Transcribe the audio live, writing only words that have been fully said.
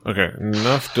Okay,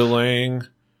 enough delaying,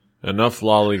 enough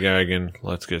lollygagging.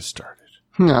 Let's get started.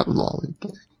 Not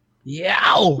lollygag.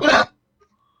 Yow!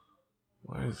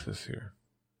 Why is this here?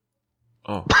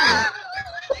 Oh.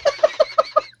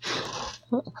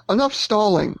 Enough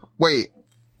stalling. Wait.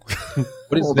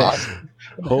 What is Hold this?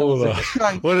 Hold on.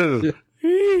 What is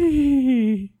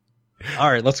it?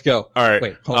 All right, let's go. All right.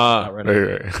 Wait, hold on. Not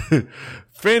right.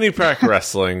 Fanny Pack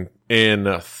Wrestling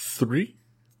in 3,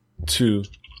 2,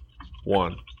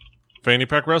 1. Fanny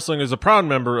Pack Wrestling is a proud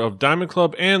member of Diamond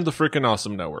Club and the Freaking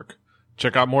Awesome Network.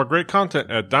 Check out more great content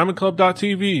at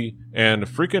diamondclub.tv and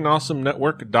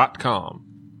freakingawesomenetwork.com.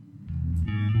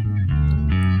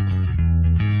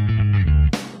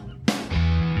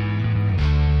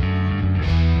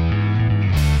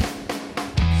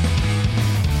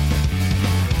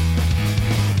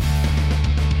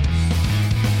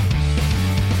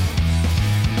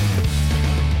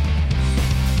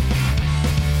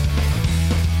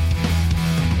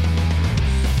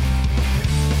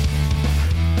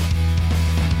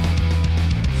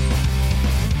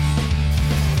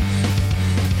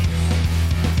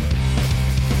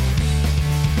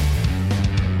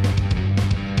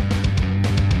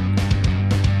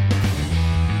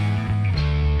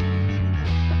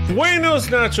 Buenos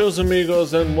nachos,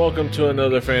 amigos, and welcome to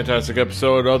another fantastic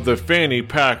episode of the Fanny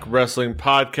Pack Wrestling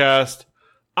Podcast.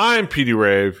 I'm Petey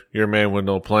Rave, your man with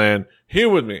no plan. Here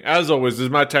with me, as always, is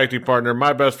my tag team partner,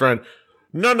 my best friend,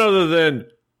 none other than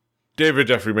David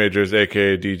Jeffrey Majors,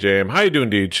 a.k.a. DJM. How you doing,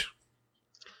 Deej?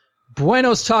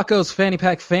 Buenos tacos, Fanny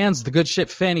Pack fans. The good ship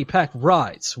Fanny Pack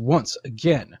rides once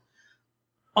again.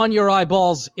 On your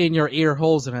eyeballs, in your ear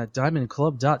holes, and at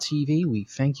diamondclub.tv, we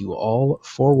thank you all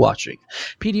for watching.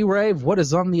 PD Rave, what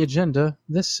is on the agenda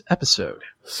this episode?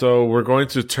 So we're going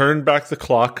to turn back the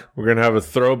clock. We're going to have a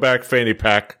throwback Fanny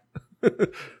Pack.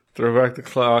 Throwback the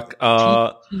clock.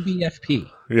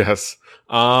 TBFP. Yes.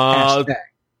 Hashtag.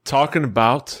 Talking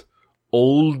about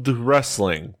old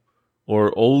wrestling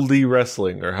or oldie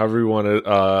wrestling or however you want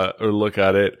to look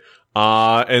at it.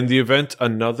 And the event,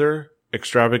 another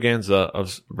extravaganza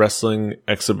of wrestling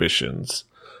exhibitions.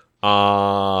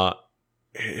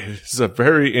 It's a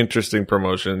very interesting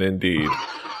promotion indeed,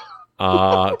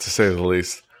 to say the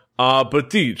least. But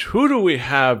Deej, who do we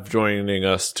have joining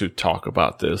us to talk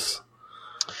about this?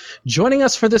 Joining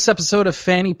us for this episode of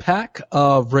Fanny Pack,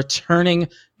 a returning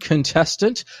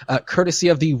contestant, courtesy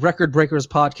of the Record Breakers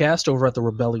podcast over at the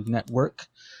Rebellion Network,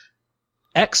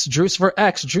 Drucifer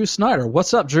X, Drew Snyder.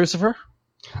 What's up, Drucifer?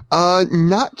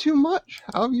 Not too much.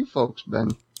 How have you folks been?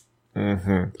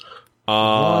 Mm-hmm.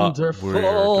 Wonderful.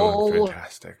 We're doing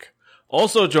fantastic.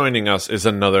 Also joining us is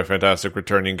another fantastic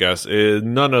returning guest, is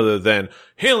none other than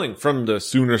hailing from the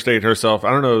Sooner State herself.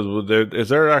 I don't know, is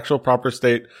there an actual proper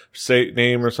state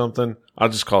name or something? I'll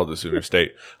just call it the Sooner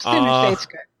State. Sooner State's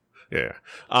good. Yeah.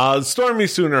 Stormy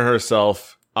Sooner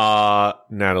herself,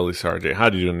 Natalie Sargent. How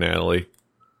do you do, Natalie?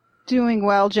 Doing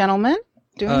well, gentlemen.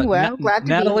 Doing well. Glad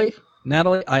to be here.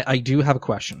 Natalie, I do have a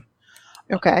question.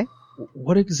 Okay.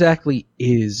 What exactly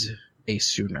is a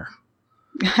Sooner?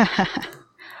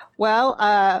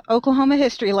 Well, Oklahoma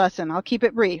history lesson. I'll keep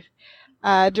it brief.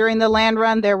 During the land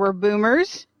run, there were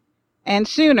Boomers and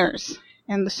Sooners.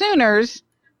 And the Sooners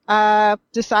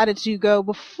decided to go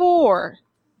before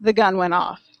the gun went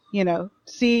off. You know,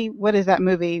 see, what is that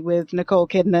movie with Nicole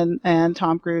Kidman and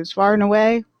Tom Cruise? Far and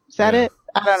Away? Is that it?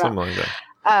 I don't know. Something like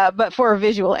that. But for a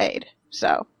visual aid.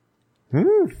 So.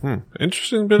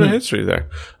 Interesting bit of history there.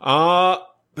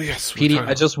 Yes, Petey,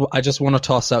 I just want to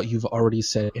toss out. You've already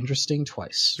said interesting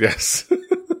twice. Yes.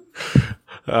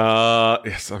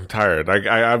 Yes, I'm tired.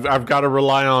 I've got to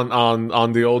rely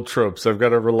on the old tropes. I've got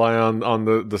to rely on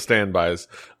the standbys.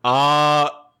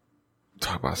 Talk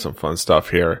about some fun stuff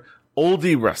here.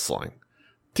 Oldie wrestling.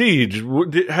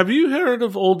 Deej, have you heard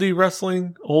of oldie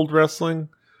wrestling? Old wrestling?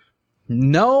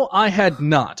 No, I had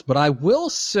not, but I will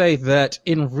say that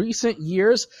in recent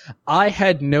years, I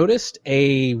had noticed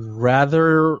a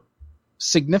rather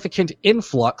significant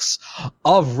influx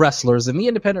of wrestlers in the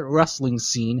independent wrestling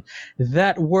scene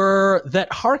that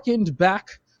harkened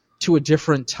back to a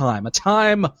different time, a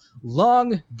time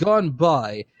long gone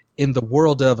by in the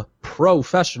world of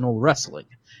professional wrestling.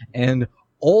 And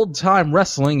old-time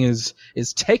wrestling is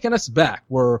taking us back.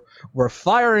 We're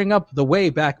firing up the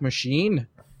Wayback Machine.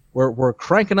 We're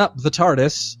cranking up the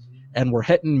TARDIS, and we're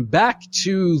heading back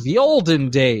to the olden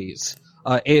days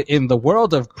in the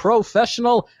world of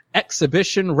professional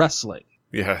exhibition wrestling.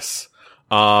 Yes,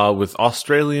 with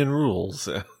Australian rules,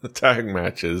 tag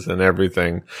matches, and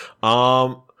everything.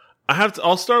 I'll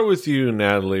start with you,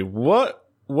 Natalie. What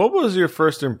was your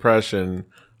first impression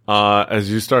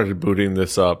as you started booting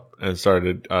this up and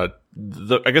started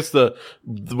I guess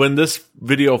when this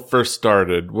video first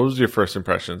started, what was your first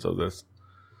impressions of this?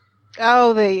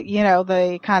 Oh,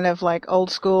 the kind of like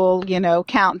old school,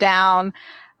 countdown,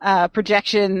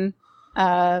 projection,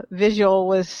 visual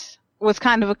was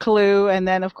kind of a clue. And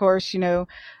then of course, the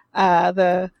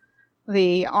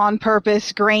on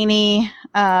purpose grainy,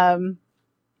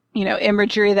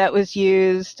 imagery that was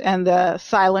used and the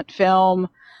silent film,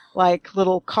 like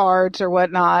little cards or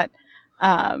whatnot,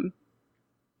 kind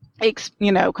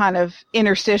of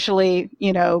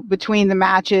interstitially, between the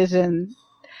matches and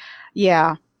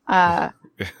yeah. I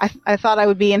thought I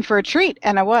would be in for a treat,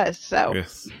 and I was. So,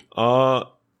 yes.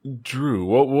 Drew,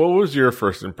 what was your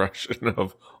first impression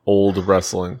of old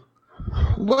wrestling?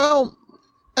 Well,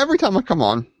 every time I come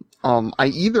on, I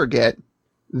either get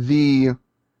the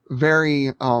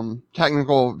very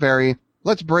technical, very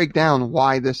let's break down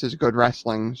why this is good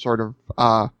wrestling sort of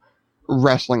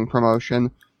wrestling promotion,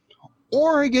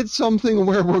 or I get something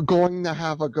where we're going to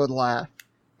have a good laugh.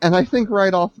 And I think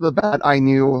right off the bat I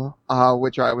knew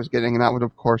which I was getting, and that would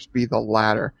of course be the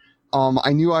latter.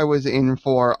 I knew I was in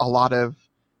for a lot of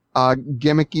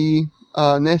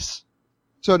gimmicky-ness,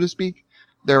 so to speak.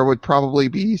 There would probably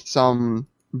be some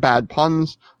bad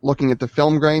puns. Looking at the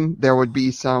film grain, there would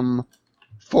be some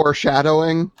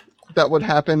foreshadowing that would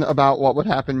happen about what would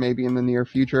happen maybe in the near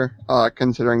future,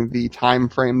 considering the time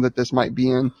frame that this might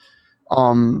be in,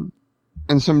 and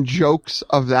some jokes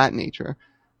of that nature.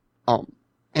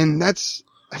 And that's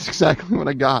exactly what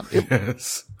I got.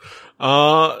 Yes.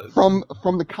 From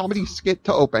the comedy skit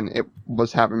to open, it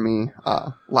was having me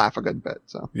laugh a good bit.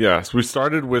 So yes, we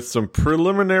started with some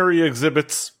preliminary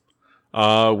exhibits,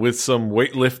 with some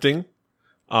weightlifting,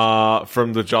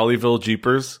 from the Jollyville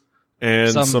Jeepers,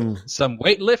 and some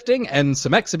weightlifting and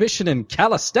some exhibition in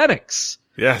calisthenics.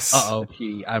 Yes.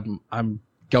 I'm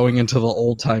going into the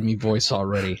old-timey voice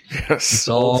already. Yes. It's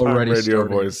already radio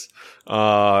starting. voice.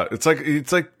 It's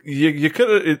like you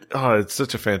could it's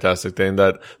such a fantastic thing,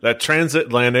 that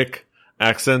transatlantic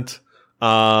accent,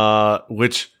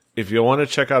 which if you want to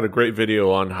check out a great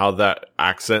video on how that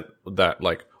accent, that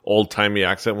like old-timey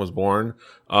accent was born,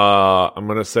 I'm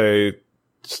going to say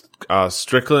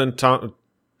Strickland Tom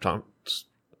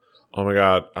oh my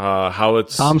god, how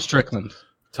it's Tom Strickland.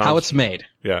 How it's made.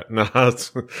 Yeah, no,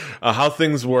 it's, how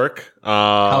things work.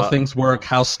 How things work,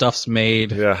 how stuff's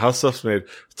made. Yeah, how stuff's made.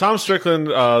 Tom Strickland,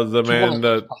 the man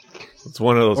that it's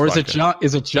one of those. Or is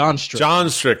podcasts. it John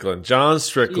Strickland? John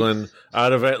Strickland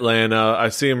out of Atlanta. I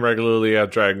see him regularly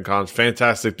at Dragon Cons.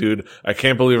 Fantastic dude. I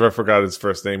can't believe I forgot his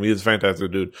first name. He is a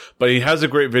fantastic dude. But he has a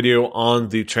great video on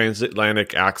the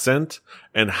transatlantic accent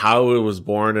and how it was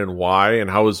born and why and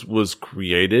how it was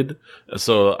created.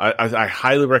 So I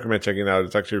highly recommend checking it out.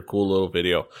 It's actually a cool little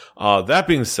video. That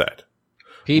being said,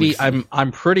 Petey,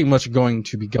 I'm pretty much going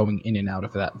to be going in and out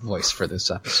of that voice for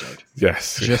this episode.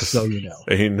 Yes. Just so you know.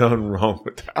 Ain't nothing wrong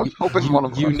with that. I was hoping one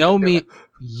of You know me.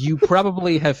 You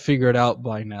probably have figured out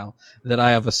by now that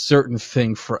I have a certain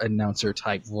thing for announcer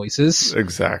type voices.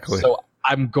 Exactly. So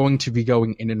I'm going to be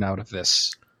going in and out of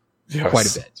this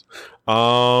quite a bit.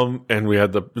 And we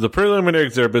had the preliminary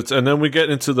exhibits, and then we get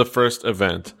into the first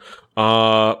event.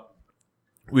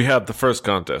 We have the first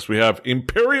contest. We have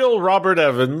Imperial Robert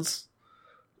Evans,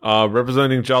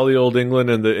 representing jolly old England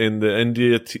in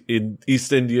the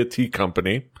East India Tea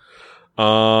Company,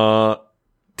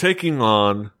 taking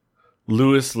on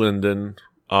Louis Linden,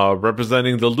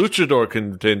 representing the Luchador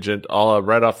contingent,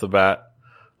 right off the bat,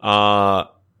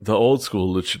 the old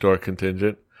school Luchador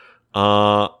contingent.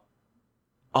 I'll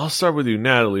start with you,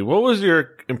 Natalie. What was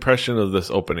your impression of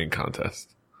this opening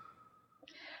contest?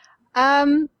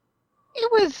 It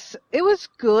was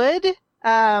good.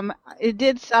 It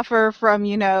did suffer from,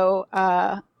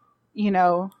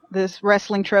 this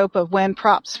wrestling trope of when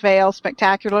props fail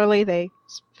spectacularly, they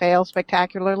fail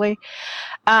spectacularly.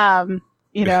 Though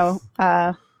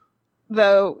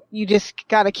you just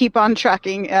gotta keep on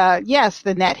trucking. Yes,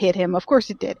 the net hit him. Of course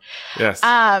it did. Yes.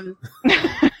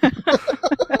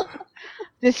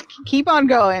 Just keep on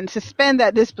going. Suspend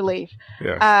that disbelief.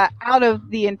 Yes. Out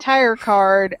of the entire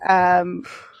card,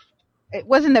 it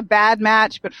wasn't a bad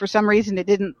match, but for some reason it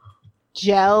didn't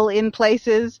gel in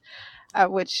places,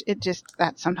 which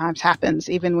that sometimes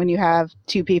happens, even when you have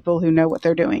two people who know what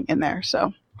they're doing in there.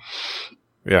 So,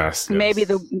 yes. maybe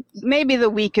the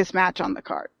weakest match on the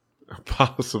card.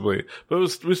 Possibly, but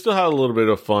we still had a little bit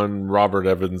of fun. Robert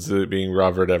Evans being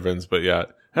Robert Evans, but yeah,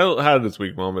 had its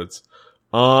weak moments.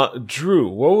 Drew,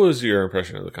 what was your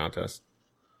impression of the contest?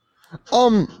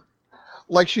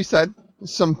 Like she said,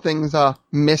 some things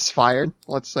misfired,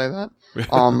 let's say that.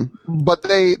 But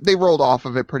they rolled off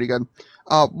of it pretty good.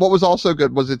 What was also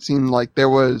good was it seemed like there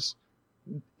was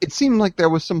it seemed like there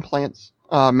was some plants,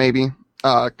 maybe,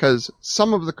 because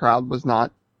some of the crowd was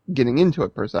not getting into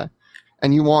it per se.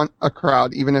 And you want a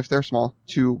crowd, even if they're small,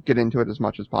 to get into it as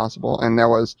much as possible. And there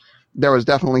was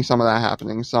definitely some of that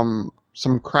happening, some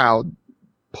crowd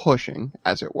pushing,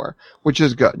 as it were, which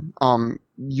is good.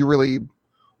 You really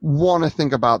want to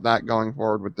think about that going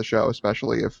forward with the show,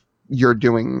 especially if you're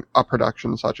doing a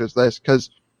production such as this, because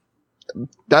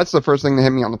that's the first thing that hit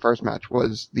me on the first match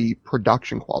was the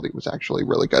production quality was actually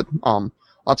really good.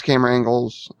 Lots of camera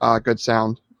angles, good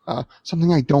sound,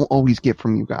 something I don't always get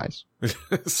from you guys.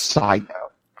 Side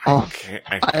note.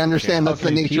 I understand that's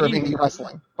the nature of indie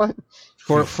wrestling, but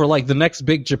for like the next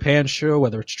big Japan show,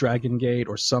 whether it's Dragon Gate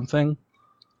or something,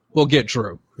 we'll get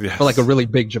Drew for like a really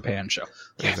big Japan show.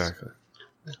 Exactly.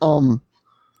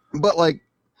 But like,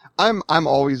 I'm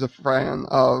always a fan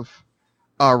of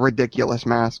ridiculous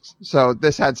masks, so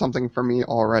this had something for me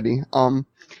already.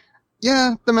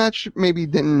 Yeah, the match maybe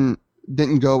didn't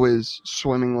go as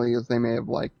swimmingly as they may have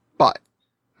liked, but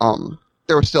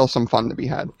there was still some fun to be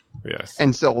had. Yes.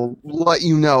 And still let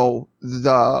you know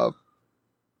the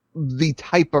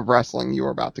type of wrestling you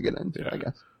were about to get into, I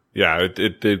guess. Yeah,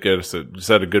 it did get us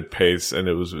set a good pace, and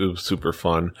it was super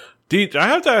fun. Deej, I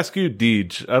have to ask you,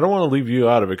 Deej. I don't want to leave you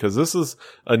out of it because this is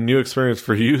a new experience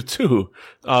for you too.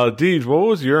 Deej, what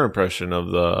was your impression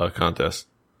of the contest?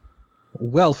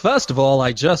 Well, first of all,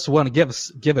 I just want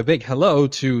to give a big hello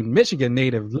to Michigan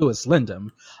native Louis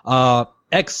Lindham,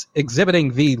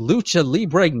 exhibiting the lucha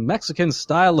libre Mexican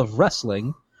style of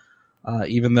wrestling,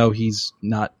 even though he's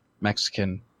not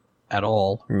Mexican at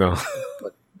all. No.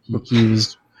 But he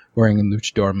was wearing a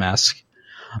luchador mask.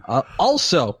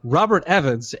 Also, Robert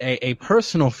Evans, a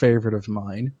personal favorite of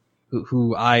mine,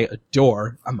 who I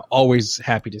adore. I'm always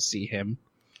happy to see him.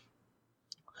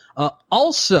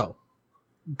 Also,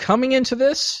 coming into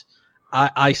this,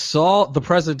 I saw the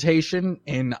presentation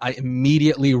and I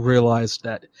immediately realized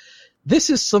that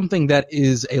this is something that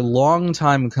is a long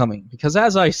time coming, because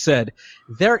as I said,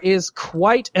 there is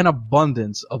quite an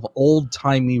abundance of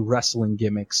old-timey wrestling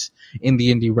gimmicks in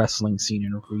the indie wrestling scene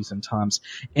in recent times.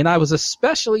 And I was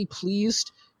especially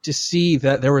pleased to see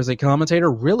that there was a commentator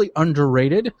really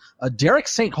underrated, Derek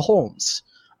St. Holmes,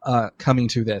 coming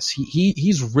to this.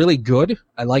 He's really good.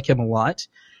 I like him a lot.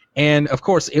 And of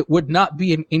course, it would not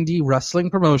be an indie wrestling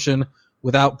promotion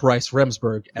without Bryce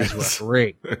Remsburg as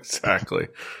referee. Exactly.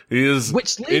 He is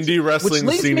indie wrestling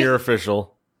senior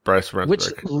official, Bryce Remsburg. Which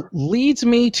leads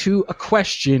me to a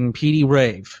question, PD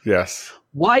Rave. Yes.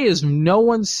 Why is no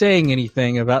one saying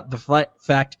anything about the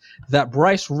fact that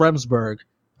Bryce Remsburg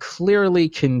clearly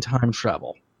can time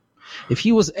travel? If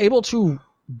he was able to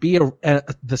be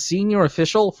the senior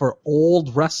official for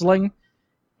old wrestling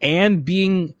and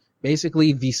being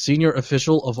basically the senior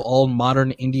official of all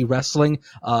modern indie wrestling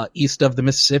east of the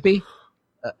Mississippi,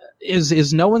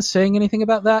 is no one saying anything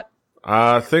about that?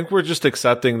 I think we're just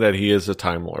accepting that he is a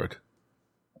Time Lord.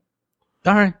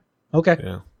 All right. Okay.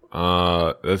 Yeah.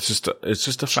 It's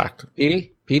just a fact.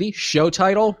 Petey, show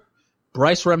title,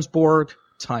 Bryce Remsburg,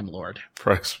 Time Lord.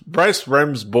 Bryce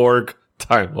Remsburg,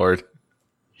 Time Lord.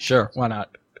 Sure, why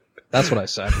not? That's what I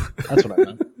said. That's what I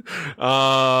meant.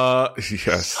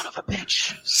 Yes. Son of a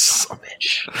bitch.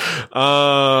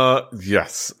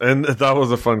 Yes. And that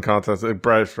was a fun contest.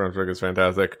 Bryce Remsburg is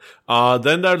fantastic.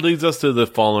 Then that leads us to the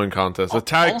following contest, a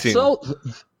tag team.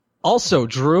 Also,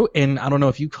 Drew, and I don't know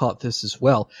if you caught this as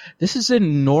well. This is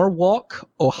in Norwalk,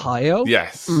 Ohio.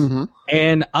 Yes. Mm-hmm.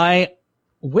 And I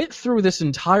went through this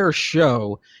entire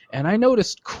show, and I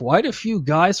noticed quite a few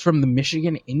guys from the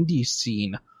Michigan indie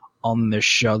scene on this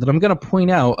show that I'm going to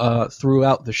point out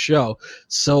throughout the show.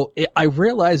 So I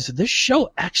realized this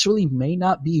show actually may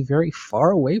not be very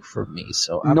far away from me.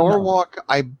 So Norwalk,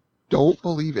 I don't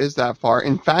believe is that far.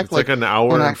 In fact, it's like an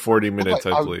hour and 40 minutes,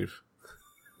 I believe.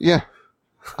 Yeah.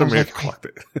 I mean, I clocked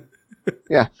it.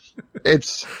 Yeah.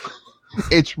 It's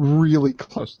really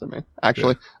close to me,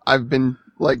 actually. Yeah. I've been,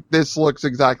 this looks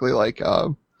exactly like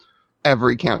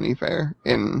every county fair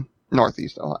in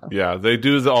Northeast Ohio. Yeah, they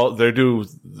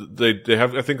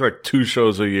have, I think, like 2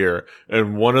 shows a year,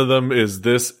 and one of them is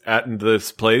at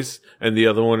this place, and the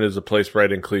other one is a place right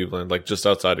in Cleveland, like just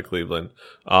outside of Cleveland.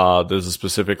 There's a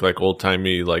specific, like,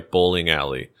 old-timey, like, bowling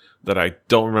alley that I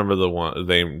don't remember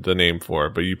the name for,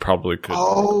 but you probably could.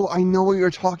 Oh, I know what you're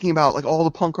talking about. Like, all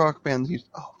the punk rock bands used.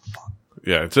 Oh, fuck.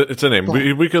 Yeah, it's a name.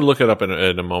 We could look it up in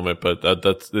a moment, but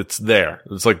it's there.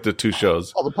 It's like the 2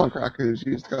 shows. All the punk rockers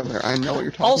used to go there. I know what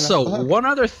you're talking about. Also, one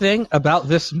other thing about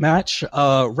this match,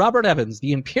 Robert Evans,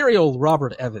 the Imperial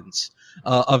Robert Evans,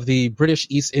 of the British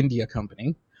East India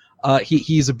Company,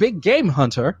 He's a big game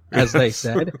hunter, as they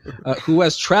said, who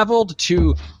has traveled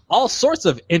to all sorts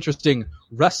of interesting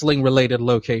wrestling-related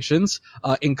locations,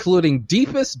 including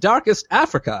deepest, darkest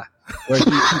Africa, where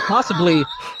he possibly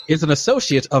is an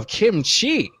associate of Kim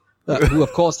Chi, who,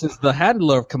 of course, is the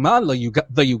handler of Kamala,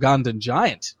 the Ugandan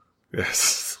giant.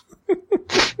 Yes.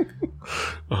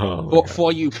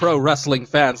 For you pro wrestling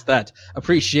fans that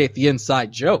appreciate the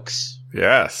inside jokes.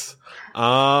 Yes.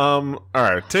 All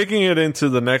right. Taking it into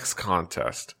the next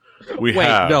contest, we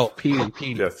have. No,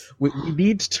 Petey. Yes. We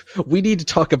need to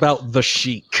talk about the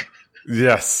Sheik.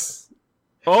 Yes.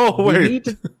 Oh wait.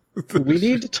 We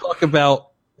need to talk about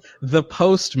the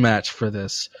post match for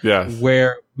this. Yes.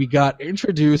 Where we got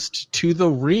introduced to the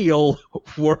real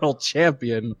world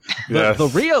champion,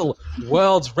 the real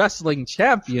world's wrestling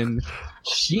champion,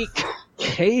 Sheik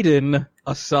Caden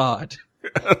Assad.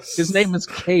 Yes. His name is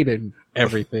Caden,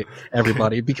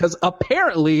 everybody, because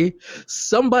apparently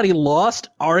somebody lost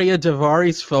Arya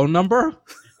Davari's phone number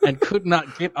and could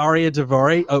not get Arya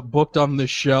Davari booked on the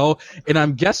show. And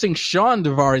I'm guessing Sean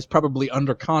Davari's probably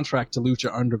under contract to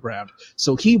Lucha Underground,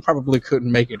 so he probably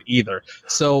couldn't make it either.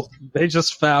 So they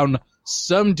just found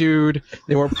some dude.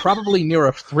 They were probably near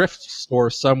a thrift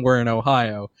store somewhere in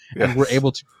Ohio, and were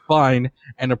able to find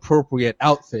an appropriate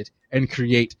outfit and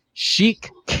create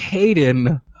Sheik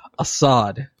Caden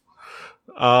Assad.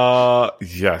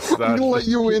 Yes. I'm gonna let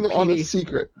you in on a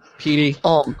secret. Petey,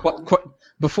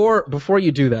 before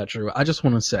you do that, Drew, I just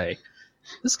want to say,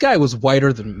 this guy was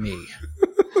whiter than me.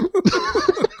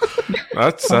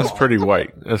 That's pretty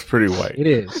white. That's pretty white. It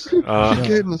is.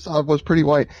 Caden Assad was pretty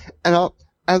white. And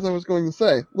as I was going to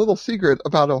say, little secret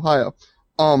about Ohio.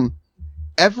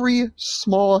 Every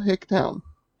small hick town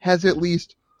has at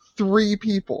least 3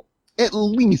 people. At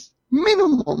least,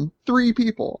 minimum 3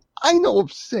 people. I know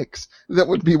of 6 that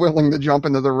would be willing to jump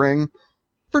into the ring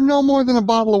for no more than a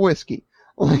bottle of whiskey.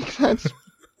 Like, that's...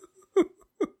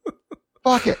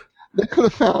 Fuck it. They could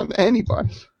have found anybody.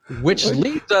 Which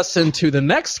leads us into the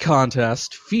next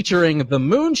contest featuring the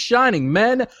Moonshining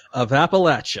Men of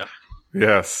Appalachia.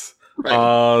 Yes.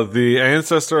 Right. The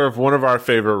ancestor of one of our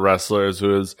favorite wrestlers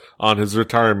who is on his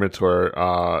retirement tour,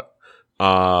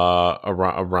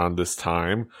 around this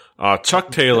time.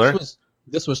 Chuck Taylor.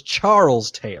 This was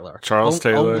Charles Taylor. Charles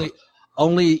Taylor.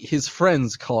 Only his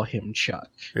friends call him Chuck.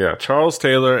 Yeah, Charles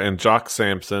Taylor and Jock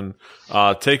Sampson,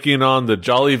 taking on the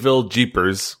Jollyville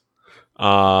Jeepers.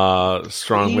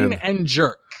 Strongman.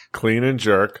 Clean and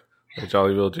jerk. The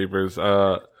Jollyville Jeepers.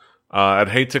 I'd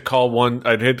hate to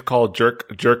call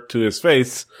jerk to his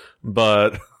face,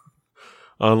 but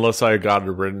unless I got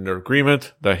a written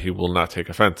agreement that he will not take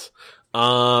offense.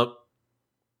 But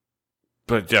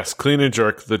yes, Clean and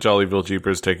Jerk, the Jollyville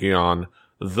Jeepers taking on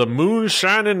the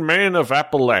Moonshining Man of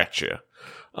Appalachia.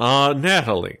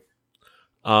 Natalie,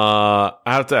 I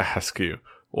have to ask you,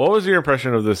 what was your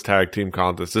impression of this tag team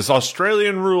contest? This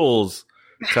Australian rules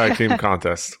tag team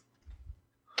contest.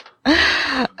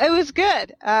 It was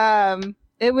good.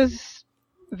 It was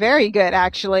very good,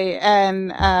 actually.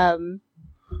 And,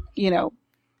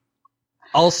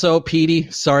 Also, Petey,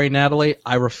 sorry, Natalie,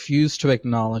 I refuse to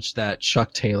acknowledge that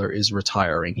Chuck Taylor is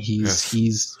retiring.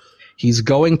 He's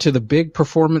going to the big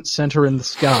performance center in the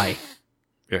sky.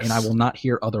 Yes. And I will not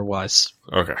hear otherwise.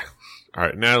 Okay. All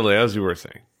right, Natalie, as you were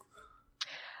saying.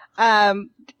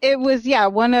 It was,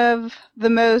 one of the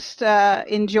most,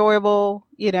 enjoyable,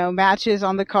 matches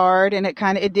on the card. And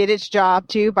it did its job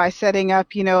too by setting up,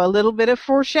 a little bit of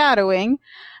foreshadowing,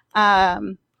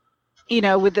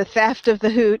 with the theft of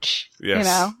the hooch,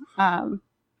 yes.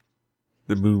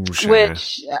 The moonshine.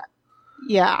 Which,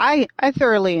 I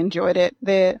thoroughly enjoyed it.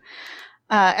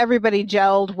 Everybody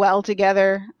gelled well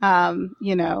together.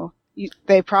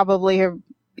 They probably have,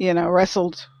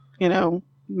 wrestled,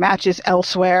 matches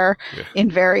elsewhere in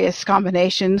various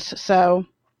combinations. So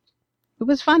it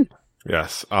was fun.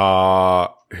 Yes.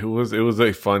 It was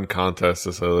a fun contest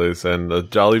to say the least. And the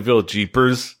Jollyville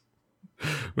Jeepers,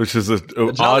 which is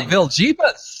Jollyville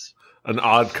Jeepers. An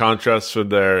odd contrast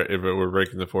from if it were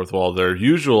breaking the fourth wall, their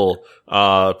usual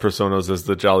personas as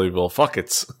the Jollyville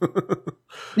Fuckets.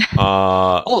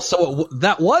 So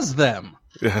that was them.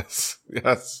 Yes.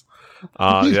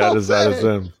 That is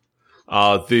them.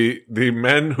 The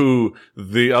men who,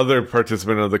 the other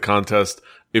participant of the contest,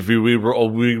 if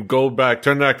we go back,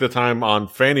 turn back the time on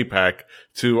Fanny Pack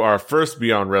to our first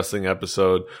Beyond Wrestling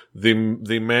episode, the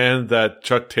man that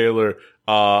Chuck Taylor,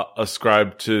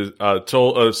 ascribed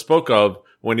to, spoke of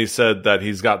when he said that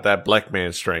he's got that black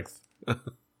man strength.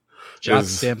 Jock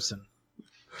Sampson.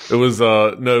 It was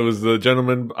the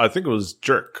gentleman, I think it was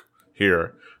Jerk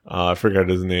here. I forgot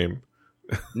his name.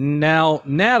 Now,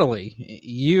 Natalie,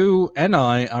 you and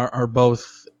I are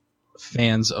both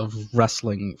fans of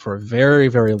wrestling for a very,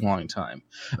 very long time.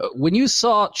 When you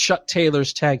saw Chuck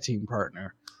Taylor's tag team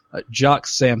partner, Jock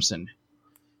Sampson,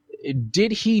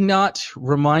 did he not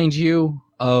remind you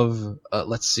of,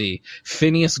 let's see,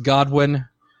 Phineas Godwin,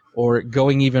 or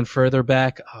going even further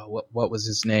back, what was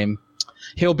his name?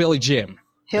 Hillbilly Jim.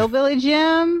 Hillbilly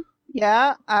Jim?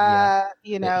 Yeah.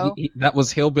 That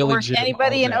was Hillbilly or Jim.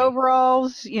 Anybody in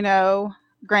overalls,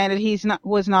 granted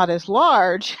was not as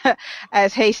large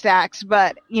as Haystacks,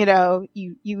 but you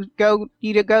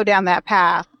go down that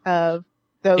path of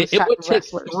those it would of take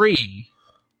wrestlers. 3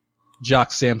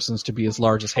 Jock Sampsons to be as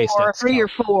large as Haystacks. 3 or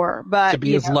 4, but to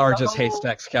be as large as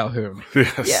Haystacks Calhoun.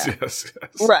 Yes.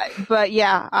 Right, but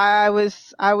yeah, I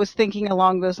was thinking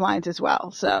along those lines as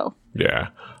well. So Yeah.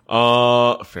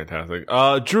 Fantastic.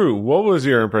 Drew, what was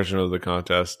your impression of the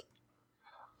contest?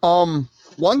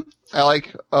 One, I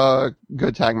like a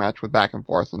good tag match with back and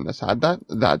forth, and this had that.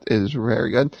 That is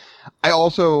very good. I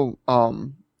also,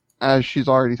 as she's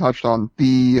already touched on,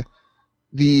 the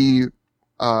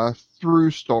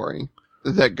through story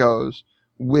that goes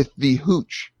with the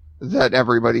hooch that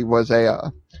everybody was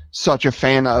such a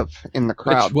fan of in the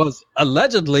crowd. Which was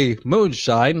allegedly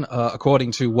moonshine,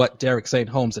 according to what Derek St.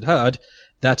 Holmes had heard,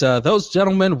 that those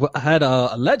gentlemen had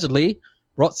allegedly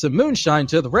brought some moonshine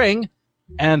to the ring,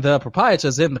 and the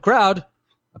proprietors in the crowd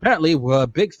apparently were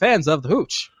big fans of the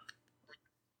hooch.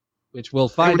 Which we'll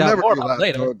find out more about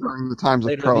later. During the times of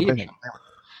later Prohibition.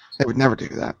 They would never do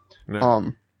that.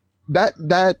 No.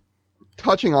 That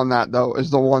touching on that though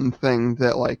is the one thing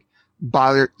that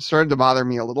started to bother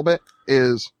me a little bit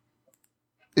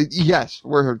yes,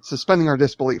 we're suspending our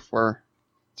disbelief.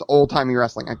 It's old timey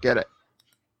wrestling. I get it,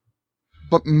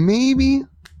 but maybe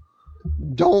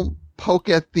don't poke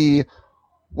at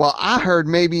well, I heard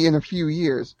maybe in a few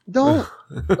years. Don't.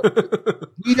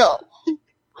 We know.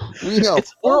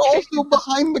 We're also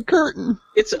behind the curtain.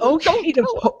 It's okay to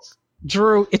poke,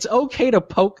 Drew. It's okay to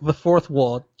poke the fourth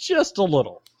wall just a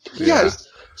little. Yes.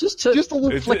 Just a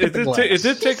little flick of the glass. It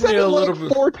did take me a little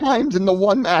bit 4 times in the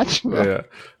one match. Yeah,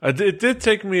 it did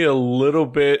take me a little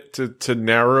bit to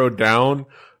narrow down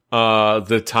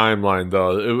the timeline,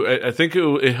 though. I think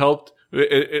it helped.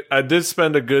 I did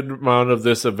spend a good amount of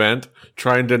this event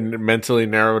trying to mentally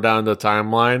narrow down the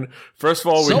timeline. First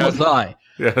of all, was I.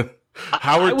 Yeah,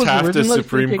 Howard Taft is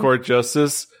Supreme Court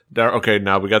Justice. Okay,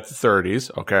 now we got the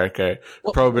 30s. Okay.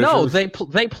 Well, Prohibition. No, they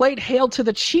played "Hail to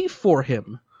the Chief" for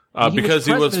him. Because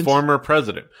he was former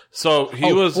president. So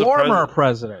he was former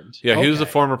president. Yeah, he was a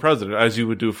former president, as you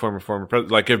would do former president.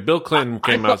 Like if Bill Clinton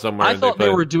came out somewhere, I thought they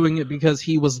were doing it because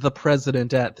he was the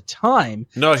president at the time.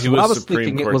 No, he was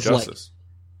Supreme Court Justice.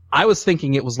 I was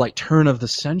thinking it was like turn of the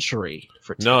century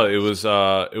for Taft. No,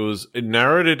 it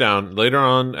narrowed it down later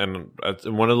on, and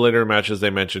in one of the later matches they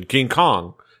mentioned King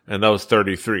Kong, and that was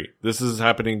 33. This is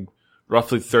happening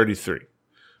roughly 33.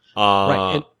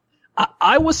 Right. And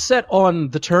I was set on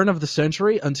the turn of the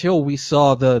century until we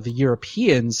saw the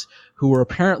Europeans who were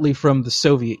apparently from the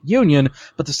Soviet Union,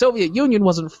 but the Soviet Union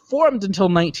wasn't formed until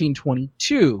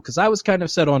 1922, because I was kind of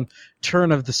set on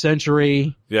turn of the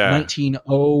century,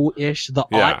 1900-ish, the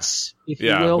aughts, if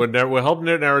you will. We're helping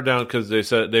it narrow down because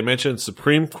they mentioned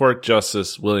Supreme Court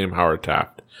Justice William Howard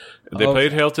Taft. They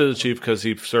played Hail to the Chief because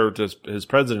he served his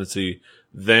presidency.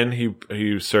 Then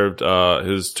he served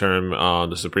his term on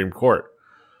the Supreme Court.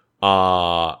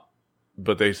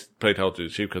 But they played Hail to the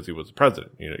Chief because he was the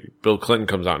president. Bill Clinton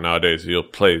comes out nowadays, he'll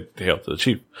play Hail to the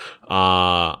Chief.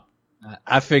 I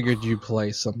figured you'd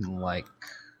play something from like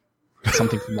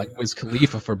Wiz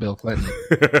Khalifa for Bill Clinton.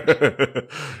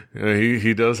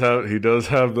 He does have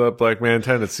the black man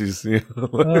tendencies.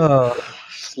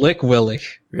 Slick Willie.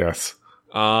 Yes.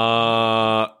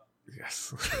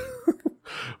 Yes.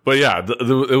 But yeah,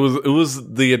 it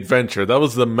was the adventure. That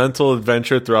was the mental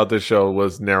adventure throughout the show,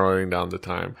 was narrowing down the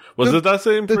time. Was it that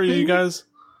same for you guys?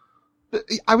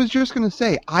 I was just gonna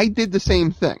say, I did the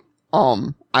same thing.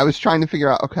 I was trying to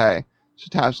figure out, okay, so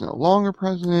Taft's no longer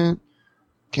president,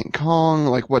 King Kong,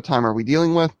 what time are we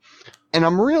dealing with? And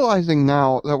I'm realizing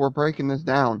now that we're breaking this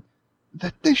down,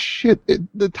 that this shit,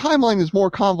 the timeline is more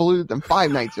convoluted than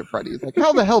Five Nights at Freddy's.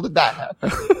 How the hell did that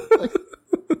happen?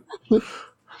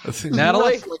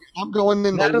 Natalie, I'm going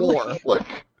into war.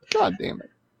 God damn it.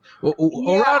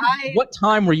 What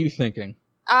time were you thinking?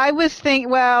 I was thinking,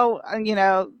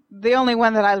 the only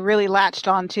one that I really latched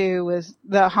onto was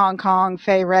the Hong Kong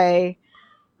Fay Ray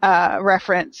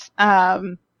reference.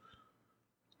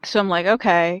 So I'm like,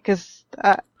 okay, because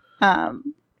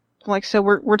so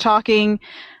we're talking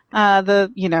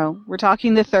we're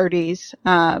talking the 30s.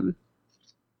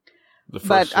 The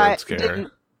but first Red Scare.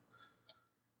 didn't.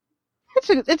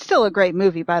 It's still a great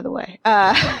movie, by the way.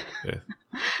 Yeah.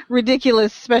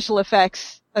 Ridiculous special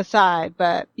effects aside,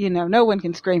 but no one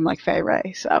can scream like Fay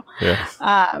Wray. So, Yeah.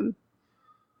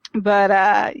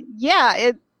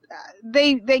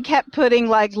 They kept putting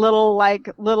little I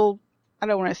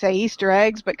don't want to say Easter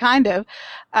eggs, but kind of,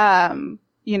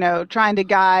 trying to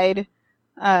guide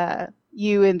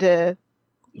you into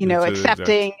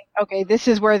accepting. Okay, this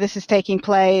is where this is taking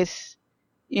place.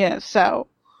 Yeah, so.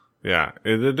 Yeah,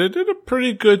 they did a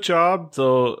pretty good job,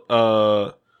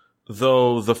 though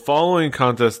the following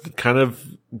contest kind of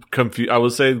I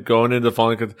would say going into the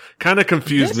following contest kind of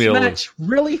confused me a little. This match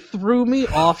really threw me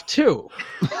off, too.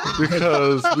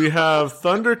 Because we have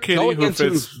Thunder Kitty, who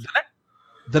fits...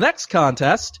 The next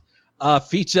contest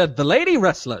featured the Lady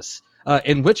Wrestlers,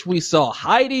 in which we saw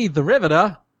Heidi the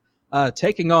Riveter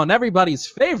taking on everybody's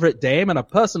favorite dame and a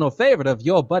personal favorite of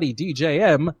your buddy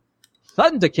DJM,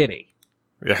 Thunder Kitty.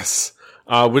 Yes.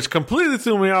 Which completely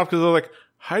threw me off because I was like,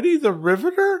 Heidi the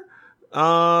Riveter?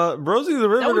 Rosie the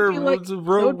Riveter was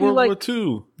World War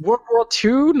II. World War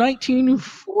II,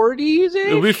 1940s?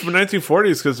 It would be from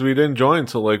 1940s because we didn't join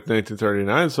until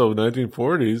 1939, so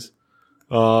 1940s.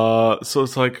 So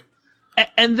it's like...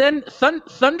 And then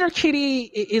Thunder Kitty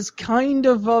is kind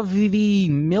of the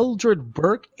Mildred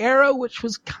Burke era, which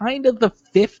was kind of the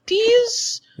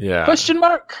 50s? Yeah. Question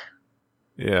mark?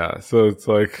 Yeah, so it's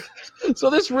like... So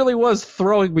this really was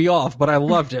throwing me off, but I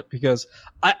loved it because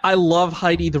I love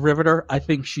Heidi the Riveter. I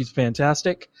think she's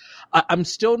fantastic. I'm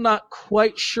still not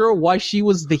quite sure why she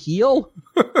was the heel,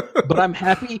 but I'm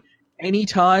happy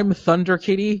anytime Thunder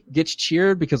Kitty gets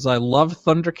cheered because I love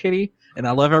Thunder Kitty and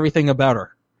I love everything about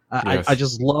her. Yes. I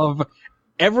just love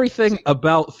everything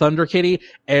about Thunder Kitty,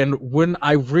 and when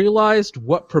I realized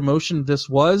what promotion this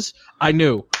was, I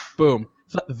knew, boom.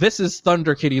 This is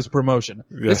Thunder Kitty's promotion.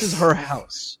 Yes. This is her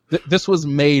house. This was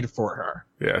made for her.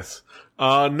 Yes.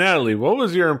 Natalie, what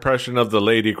was your impression of the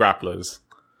Lady Grapplers?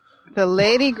 The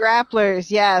Lady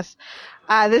Grapplers, yes.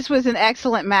 This was an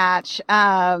excellent match,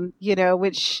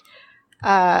 which,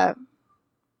 thank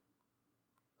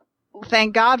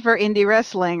God for indie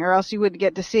wrestling, or else you wouldn't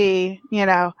get to see,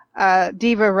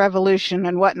 Diva Revolution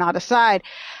and whatnot aside.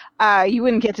 You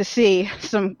wouldn't get to see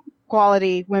some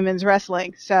quality women's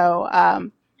wrestling. So,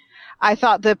 I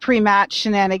thought the pre-match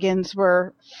shenanigans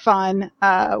were fun,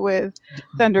 with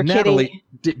Thunder Natalie,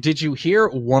 Kitty. Did you hear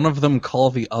one of them call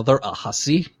the other a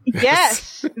hussy?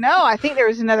 Yes. No, I think there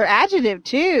was another adjective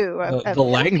too. The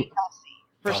language.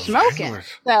 For smoking.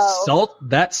 So,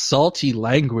 that salty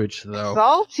language, though.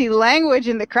 Salty language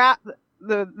in the crowd.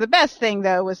 The best thing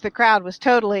though was the crowd was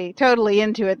totally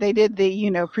into it. They did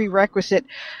the, prerequisite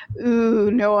ooh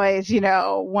noise,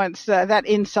 once that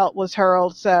insult was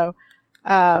hurled. So,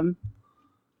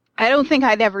 I don't think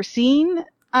I'd ever seen,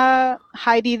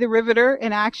 Heidi the Riveter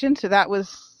in action. So that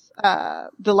was,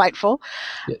 delightful.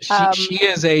 She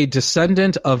is a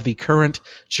descendant of the current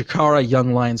Chikara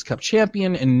Young Lions Cup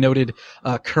champion and noted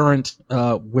current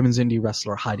women's indie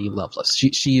wrestler Heidi Lovelace.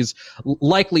 She's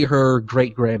likely her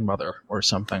great grandmother or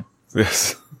something.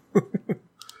 Yes.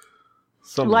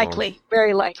 Likely,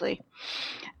 very likely.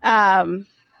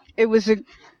 It was a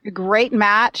great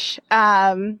match.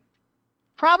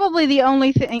 Probably the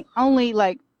only thing,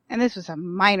 and this was a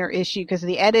minor issue because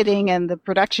the editing and the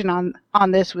production on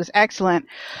this was excellent,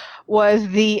 was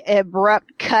the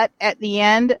abrupt cut at the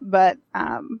end, but,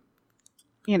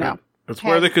 It's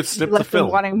where they could snip the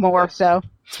film. Wanting more, so.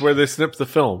 It's where they snipped the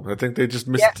film. I think they just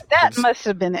missed. Yeah, that must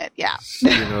have been it, yeah.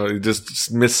 It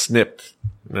just mis-snipped.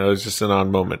 It was just an odd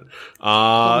moment.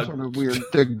 Some sort of weird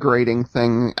degrading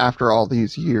thing after all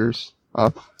these years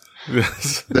of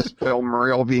yes. this film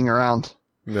reel being around.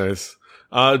 Nice.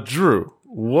 Drew,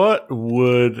 what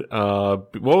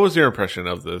was your impression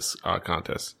of this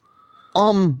contest?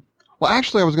 Well,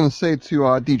 actually, I was going to say to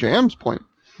DJM's point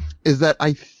is that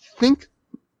I think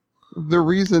the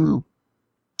reason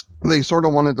they sort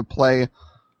of wanted to play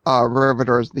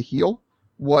Riveter as the heel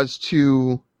was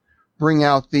to bring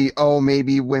out the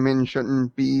maybe women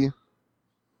shouldn't be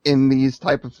in these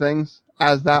type of things,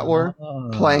 as that were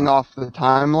playing off the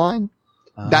timeline.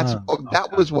 That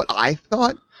was what I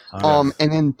thought. And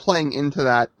then playing into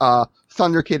that,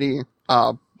 Thunder Kitty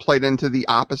played into the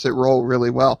opposite role really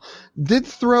well. Did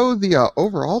throw the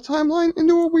overall timeline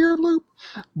into a weird loop,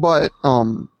 but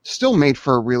still made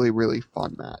for a really, really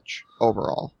fun match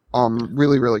overall.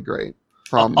 Really, really great.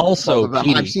 From also, both of them.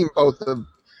 Petey. I've seen both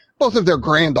of their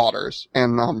granddaughters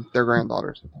and their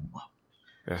granddaughters.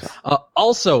 Yes.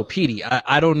 Also, Petey,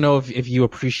 I don't know if you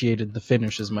appreciated the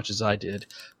finish as much as I did,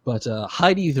 but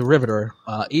Heidi the Riveter,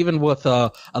 even with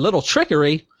a little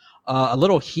trickery, a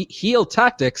little heel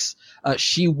tactics,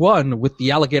 she won with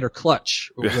the alligator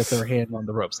clutch with Yes. her hand on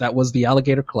the ropes. That was the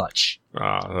alligator clutch.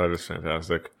 That is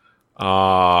fantastic.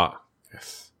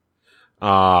 Yes.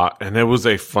 And it was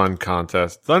a fun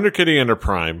contest. Thunder Kitty in her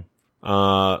prime.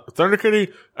 Thunder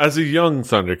Kitty as a young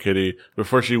Thunder Kitty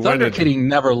before she went Thunder into... Kitty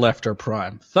never left her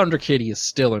prime. Thunder Kitty is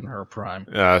still in her prime.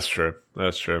 Yeah, that's true.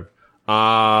 That's true.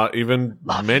 Even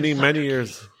Love many, you, many Thunder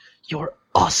years... You're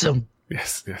awesome.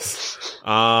 Yes, yes.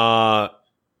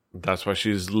 That's why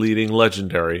she's leading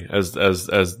Legendary as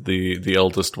the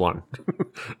eldest one.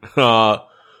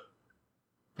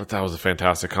 But that was a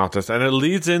fantastic contest, and it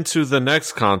leads into the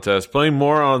next contest, playing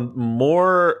more of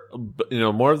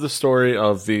the story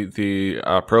of the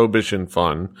Prohibition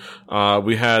fun.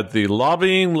 We had the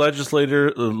lobbying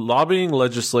legislators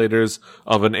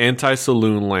of an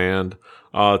anti-saloon land,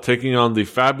 taking on the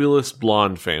Fabulous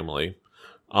Blonde family,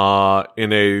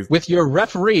 With your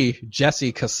referee,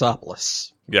 Jesse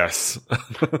Kasopoulos. Yes.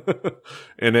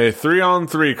 In a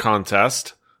 3-on-3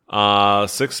 contest,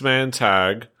 6-man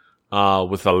tag,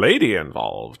 with a lady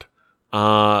involved.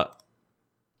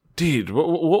 Deed,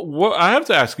 what, I have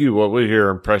to ask you, what was your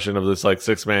impression of this, like,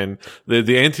 6-man,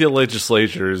 the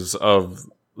anti-legislatures of,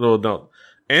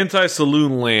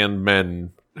 anti-saloon land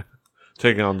men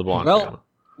taking on the blonde Well, family?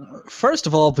 First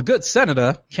of all, the good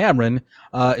senator, Cameron,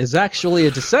 is actually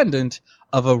a descendant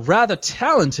of a rather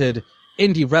talented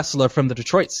indie wrestler from the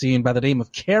Detroit scene by the name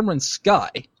of Cameron Sky.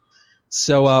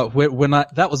 So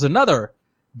that was another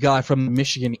guy from the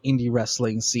Michigan indie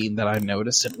wrestling scene that I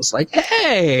noticed, and was like,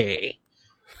 hey,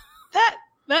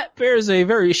 that bears a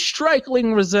very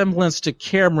striking resemblance to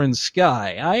Cameron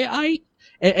Sky.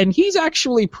 And he's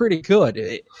actually pretty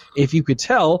good. If you could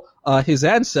tell, his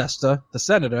ancestor, the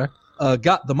senator,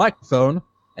 got the microphone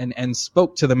and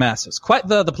spoke to the masses. Quite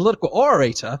the political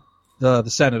orator, the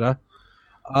senator,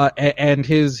 and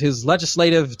his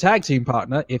legislative tag team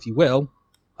partner, if you will,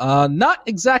 not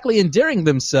exactly endearing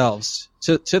themselves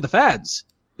to the fans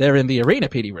there in the arena,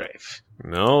 PD Rave.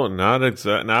 No, not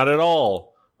at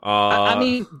all. I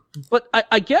mean, but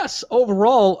I guess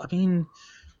overall, I mean,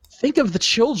 think of the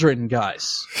children,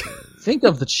 guys. Think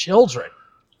of the children.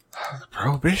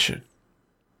 Prohibition.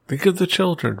 Think of the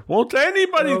children. Won't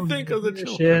anybody think of the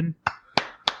children?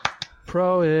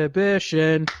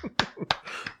 Prohibition.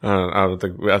 I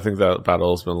think that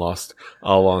battle has been lost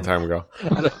a long time ago.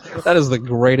 That is the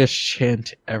greatest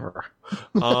chant ever.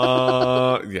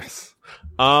 Yes.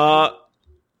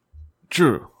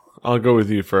 Drew, I'll go with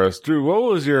you first. Drew, what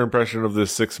was your impression of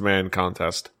this 6-man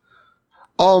contest?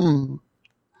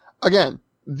 Again,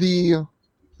 the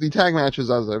tag matches,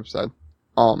 as I've said,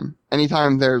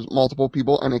 anytime there's multiple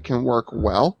people and it can work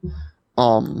well,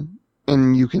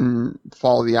 and you can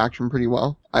follow the action pretty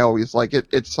well, I always like it.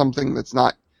 It's something that's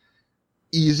not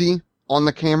easy on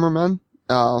the cameraman,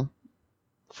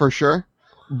 for sure,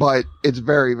 but it's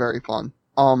very, very fun.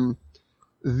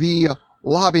 The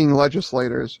lobbying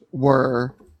legislators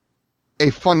were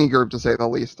a funny group, to say the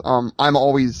least. I'm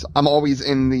always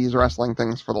in these wrestling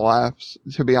things for the laughs,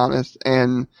 to be honest,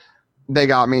 and they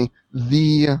got me.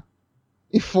 The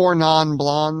 4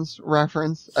 non-blondes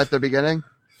reference at the beginning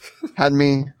had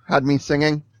me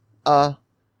singing,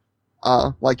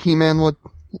 like He-Man would,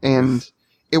 and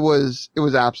it was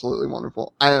absolutely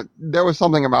wonderful. There was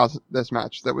something about this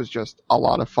match that was just a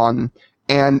lot of fun,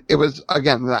 and it was,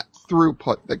 again, that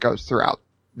throughput that goes throughout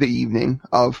the evening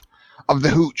of the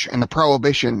hooch and the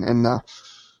prohibition and the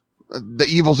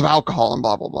evils of alcohol and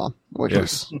blah blah blah, which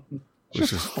is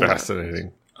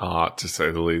fascinating, to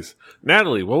say the least.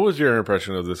 Natalie, what was your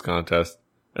impression of this contest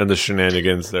and the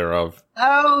shenanigans thereof?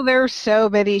 Oh, there's so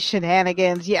many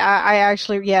shenanigans. Yeah,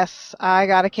 I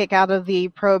got a kick out of the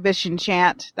prohibition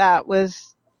chant. That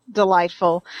was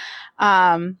delightful.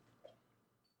 I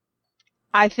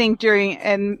think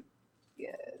during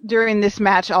this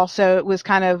match also, it was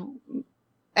kind of,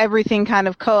 everything kind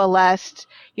of coalesced.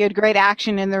 You had great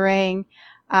action in the ring.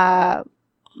 The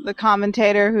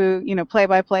commentator who,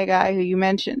 play-by-play guy who you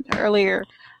mentioned earlier,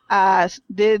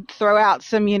 did throw out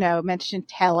some, mentioned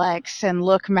Telex and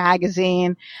Look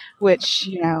magazine, which,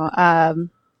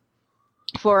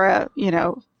 for a,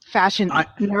 fashion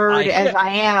nerd as I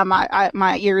am,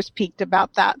 my ears peaked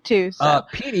about that too. So.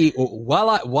 Petey, while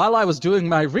I was doing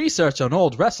my research on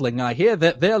old wrestling, I hear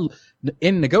that they're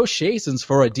in negotiations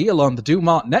for a deal on the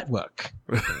Dumont Network.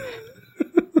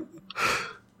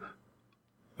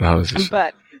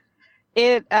 But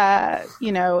it,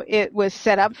 it was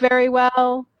set up very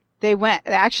well.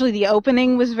 Actually the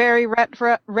opening was very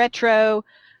retro,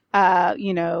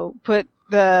 put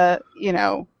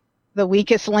the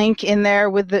weakest link in there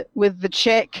with the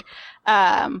chick.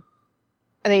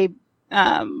 They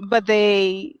But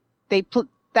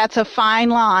that's a fine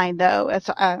line, though.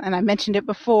 And I mentioned it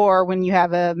before, when you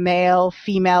have a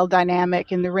male-female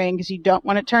dynamic in the ring, because you don't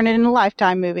want to turn it into a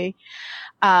Lifetime movie.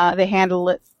 They handle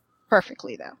it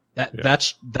perfectly, though.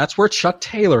 That's where Chuck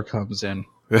Taylor comes in.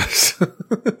 Yes.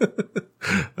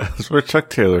 That's where Chuck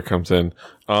Taylor comes in.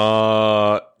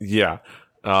 Yeah.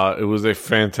 It was a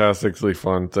fantastically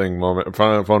fun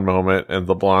moment, and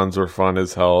the blondes were fun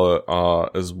as hell,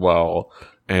 as well.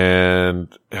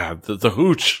 And, yeah, the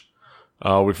hooch.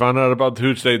 We found out about the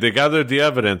hooch. They gathered the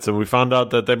evidence, and we found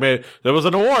out that there was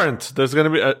a warrant. There's gonna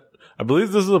be I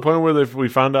believe this is the point where we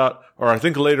found out, or I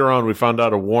think later on we found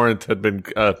out a warrant had been,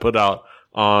 put out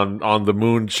on the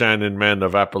Moon Shannon men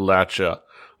of Appalachia,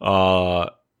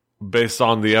 based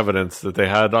on the evidence that they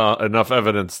had, enough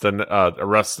evidence to,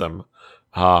 arrest them.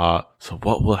 So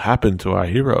what will happen to our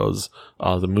heroes,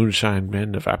 the Moonshine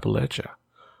Men of Appalachia?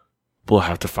 We'll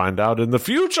have to find out in the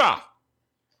future.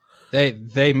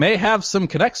 They may have some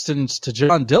connections to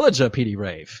John Dillinger, PD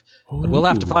Rave. But we'll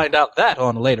have to find out that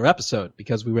on a later episode,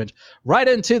 because we went right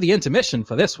into the intermission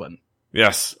for this one.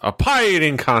 Yes, a pie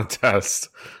eating contest.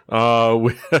 We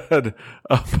had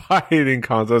a pie eating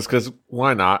contest, because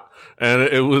why not? And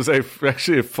it was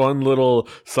actually a fun little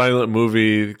silent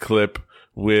movie clip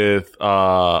with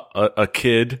a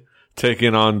kid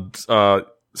taking on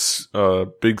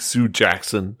Big Sue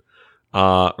Jackson.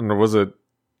 Or was it?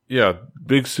 Yeah,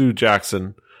 Big Sue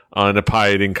Jackson in a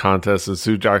pie eating contest, and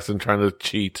Sue Jackson trying to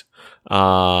cheat.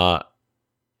 And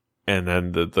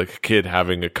then the kid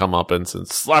having a comeuppance and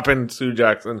slapping Sue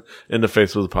Jackson in the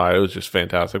face with a pie. It was just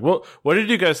fantastic. What did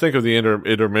you guys think of the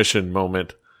intermission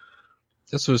moment?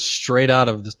 This was straight out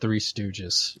of the Three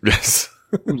Stooges. Yes.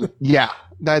 Yeah,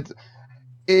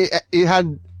 it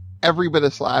had every bit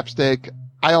of slapstick.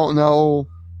 I don't know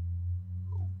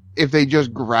if they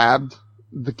just grabbed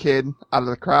the kid out of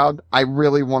the crowd. I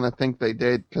really want to think they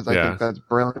did, because I think that's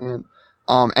brilliant.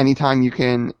 Anytime you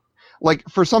can, like,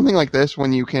 for something like this,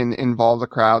 when you can involve the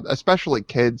crowd, especially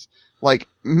kids, like,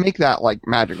 make that, like,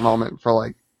 magic moment for,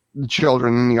 like, the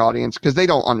children in the audience, because they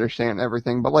don't understand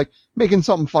everything, but, like, making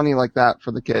something funny like that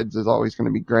for the kids is always going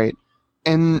to be great.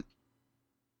 And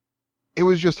it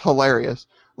was just hilarious.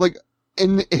 Like,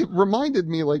 and it reminded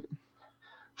me, like,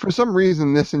 for some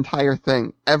reason, this entire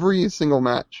thing, every single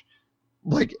match,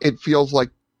 like, it feels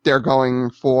like they're going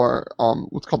for,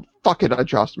 what's called fuck it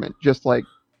adjustment. Just like,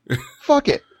 fuck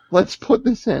it. Let's put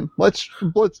this in. Let's,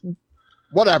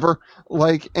 whatever.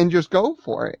 Like, and just go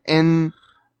for it. And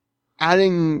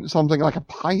adding something like a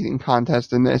pie eating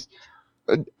contest in this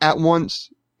at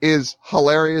once is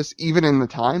hilarious, even in the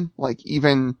time. Like,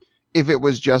 even if it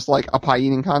was just like a pie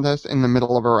eating contest in the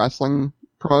middle of a wrestling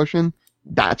promotion,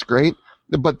 that's great.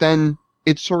 But then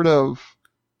it sort of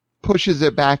pushes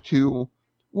it back to,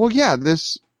 well, yeah,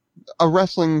 a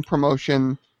wrestling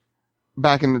promotion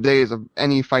back in the days of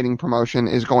any fighting promotion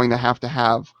is going to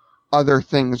have other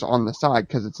things on the side,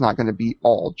 because it's not going to be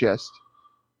all just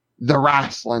the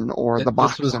wrestling or the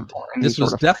boxing. This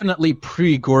was definitely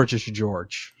pre-Gorgeous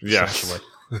George. Yes.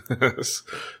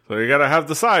 So you gotta have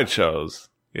the sideshows.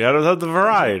 You gotta have the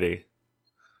variety.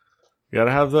 You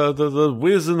gotta have the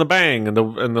whiz and the bang and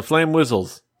the flame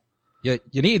whistles. You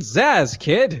need Zaz,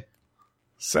 kid.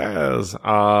 Zaz.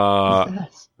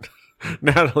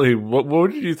 Natalie,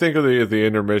 what did you think of the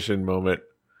intermission moment?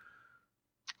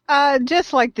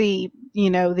 Just like the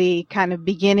kind of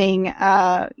beginning,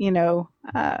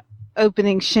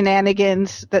 opening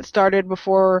shenanigans that started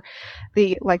before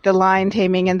the lion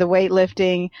taming and the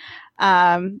weightlifting.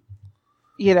 Pie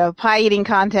eating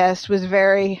contest was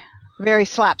very, very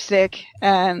slapstick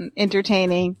and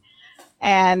entertaining.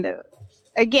 And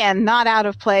again, not out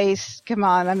of place. Come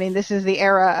on. I mean, this is the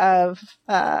era of,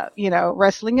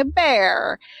 wrestling a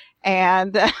bear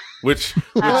and, which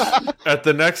at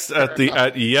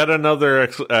yet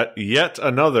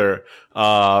another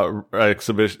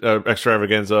exhibition,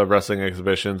 extravaganza wrestling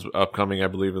exhibitions upcoming, I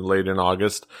believe late in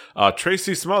August,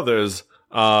 Tracy Smothers,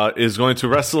 is going to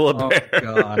wrestle a bear.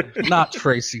 Oh God. Not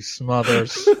Tracy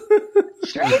Smothers.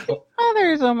 Tracy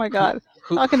Smothers. Oh my God.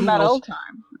 Talking about old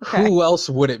time. Okay. Who else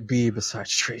would it be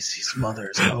besides Tracy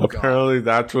Smothers? Oh, apparently God.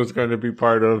 That's what's going to be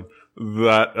part of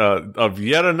that, of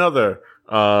yet another,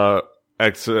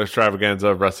 extravaganza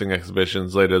of wrestling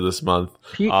exhibitions later this month.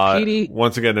 Petey,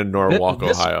 once again in Norwalk,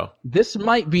 Ohio. This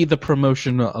might be the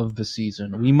promotion of the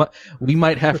season. We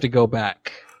might have to go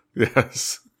back.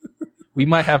 Yes. We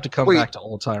might have to come back to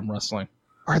old time wrestling.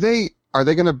 Are they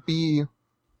going to be,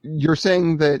 you're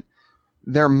saying that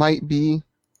there might be,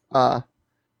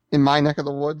 in my neck of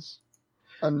the woods,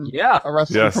 a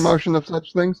wrestling promotion of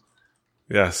such things?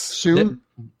 Yes. Soon?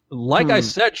 Like I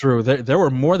said, Drew, there were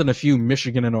more than a few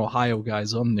Michigan and Ohio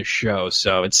guys on this show,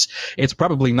 so it's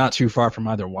probably not too far from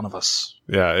either one of us.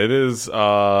 Yeah, it is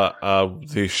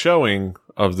the showing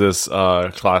of this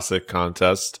classic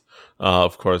contest.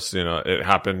 Of course, it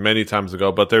happened many times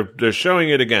ago, but they're showing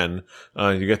it again.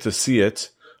 You get to see it.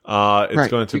 It's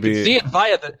going to you be can see it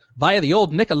via the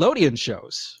old Nickelodeon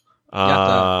shows. You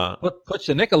have to put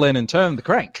the nickel in and turn the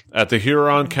crank. At the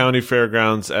Huron County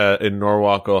Fairgrounds in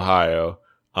Norwalk, Ohio.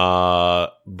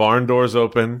 Barn doors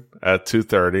open at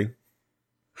 2:30.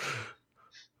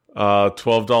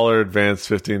 $12 advance,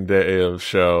 15-day of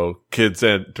show. Kids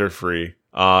enter free.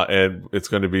 And it's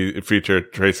going to feature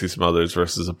Tracy Smothers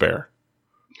versus a bear.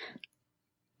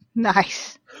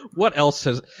 Nice. What else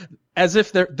as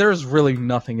if there's really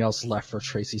nothing else left for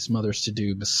Tracy Smothers to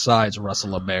do besides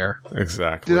wrestle a bear.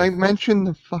 Exactly. Did I mention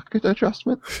the fuck it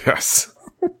adjustment? Yes.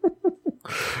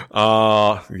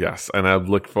 Yes, and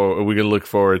we can look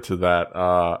forward to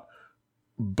that.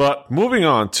 But moving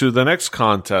on to the next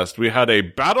contest, we had a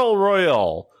battle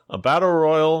royal.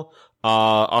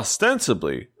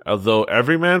 Ostensibly, although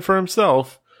every man for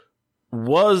himself,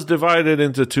 was divided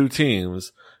into two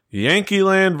teams: Yankee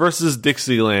Land versus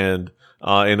Dixieland,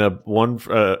 in a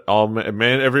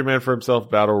every man for himself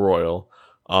battle royal.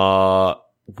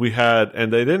 We had,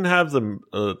 and they didn't have them.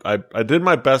 I did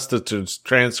my best to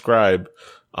transcribe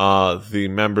the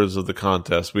members of the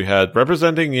contest. We had,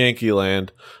 representing Yankee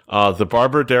Land, the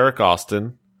barber Derek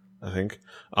Austin, I think,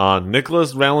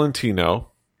 Nicholas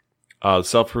Valentino,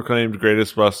 self-proclaimed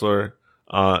greatest wrestler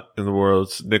in the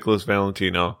world, Nicholas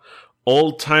Valentino,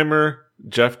 old timer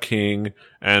Jeff King,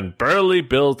 and burly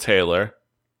Bill Taylor.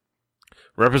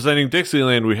 Representing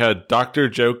Dixieland, we had Dr.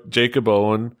 Jacob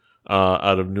Owen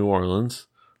out of New Orleans,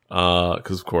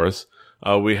 because of course.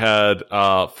 We had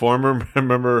former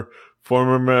member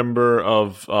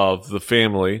of the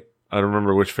family. I don't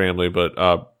remember which family, but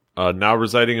now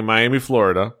residing in Miami,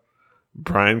 Florida,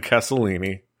 Brian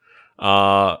Castellini.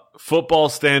 Football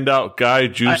standout Guy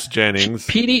Juice Jennings.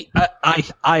 Petey,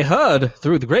 I heard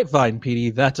through the grapevine,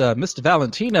 Petey, that Mr.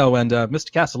 Valentino and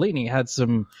Mr. Castellini had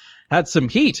some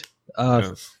heat.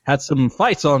 Yes. Had some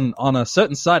fights on a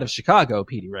certain side of Chicago,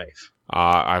 Petey Rave.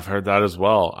 I've heard that as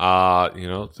well.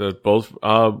 They're both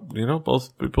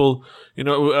people,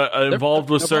 involved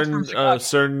with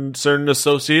certain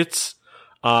associates,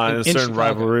 and certain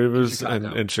rivalries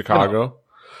in Chicago.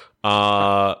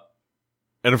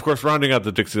 And of course, rounding out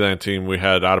the Dixieland team, we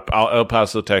had out of El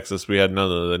Paso, Texas, we had none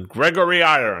other than Gregory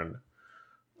Iron.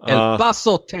 El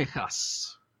Paso,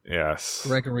 Texas. Yes.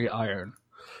 Gregory Iron.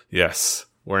 Yes.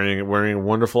 Wearing a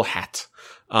wonderful hat.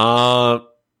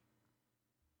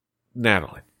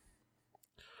 Natalie,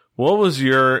 what was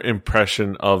your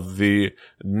impression of the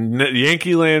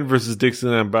Yankee Land versus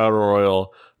Dixieland Battle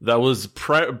Royal that was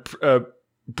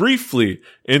briefly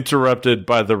interrupted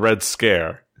by the Red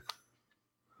Scare?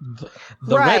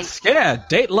 The Red Scare,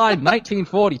 Dateline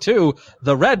 1942.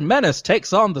 The Red Menace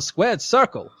takes on the Squared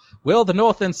Circle. Will the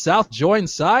North and South join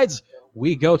sides?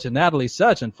 We go to Natalie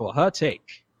Surgeon for her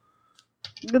take.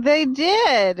 They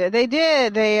did. They,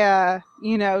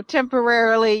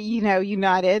 temporarily,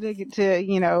 united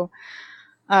to,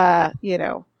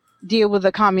 deal with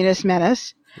the communist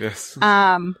menace. Yes.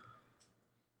 And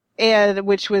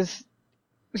which was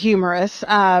humorous.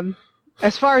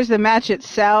 As far as the match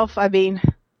itself, I mean,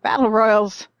 battle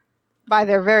royals, by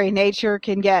their very nature,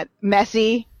 can get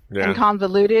messy and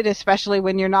convoluted, especially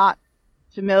when you're not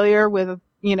familiar with,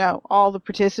 all the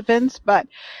participants. But,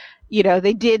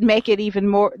 they did make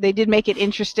it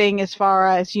interesting as far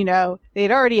as,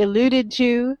 they'd already alluded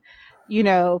to,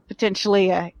 potentially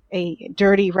a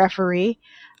dirty referee,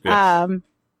 yes.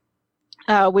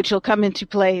 Which will come into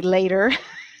play later.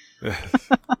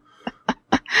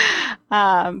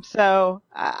 So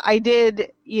I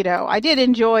did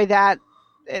enjoy that,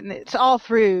 and it's all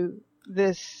through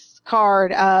this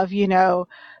card of,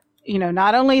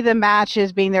 not only the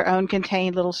matches being their own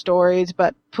contained little stories,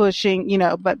 but pushing,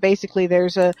 but basically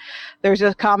there's a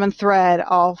common thread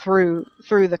all through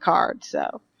the card.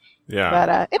 So, yeah,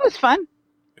 but it was fun.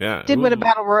 Yeah, did what a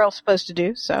battle royal's supposed to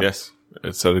do. So yes,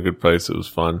 it's at a good place. It was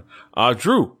fun.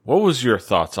 Drew, what was your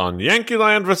thoughts on Yankee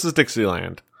Land versus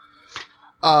Dixieland?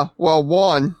 Well,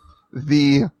 one,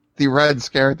 the Red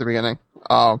Scare at the beginning,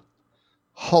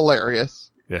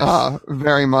 hilarious. Yes.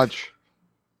 Very much.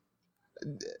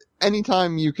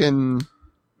 Anytime you can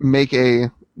make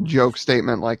a joke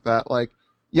statement like that, like,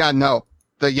 yeah, no,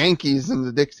 the Yankees and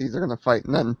the Dixies are gonna fight,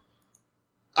 and then,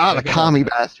 the commie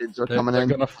bastards are coming in.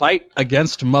 They're gonna fight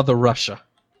against Mother Russia.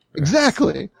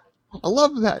 Exactly. I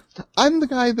love that. I'm the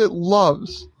guy that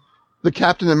loves the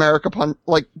Captain America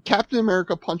Captain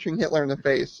America punching Hitler in the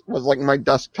face was like my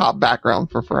desktop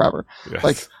background for forever. Yes.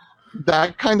 Like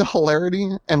that kind of hilarity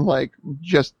and like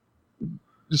just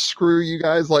screw you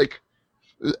guys, like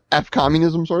F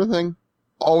communism sort of thing.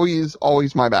 Always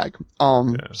my bag.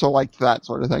 So like that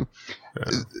sort of thing.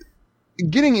 Yeah.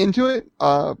 Getting into it,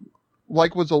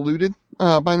 like was alluded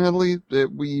by Natalie,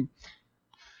 that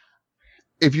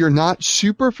if you're not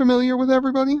super familiar with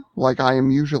everybody, like I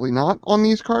am usually not on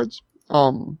these cards,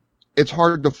 it's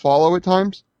hard to follow at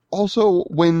times. Also,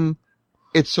 when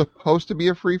it's supposed to be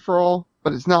a free-for-all,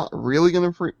 but it's not really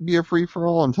going to be a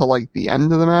free-for-all until like the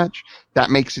end of the match,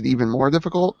 that makes it even more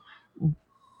difficult.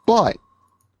 But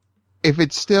if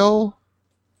it's still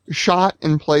shot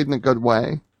and played in a good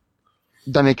way,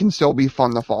 then it can still be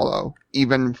fun to follow,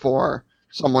 even for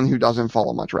someone who doesn't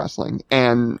follow much wrestling.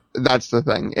 And that's the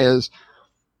thing, is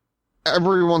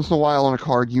every once in a while on a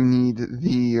card, you need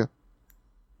the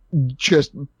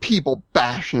just people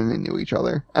bashing into each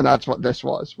other. And that's what this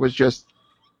was just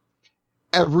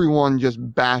everyone just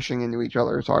bashing into each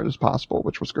other as hard as possible,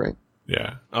 which was great.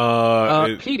 Yeah.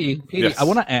 Petey, yes. I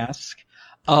want to ask,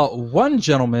 one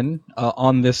gentleman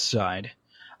on this side,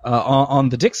 on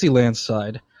the Dixieland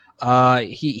side,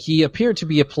 he appeared to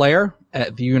be a player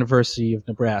at the University of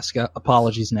Nebraska.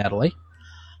 Apologies, Natalie.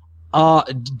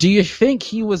 Do you think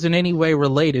he was in any way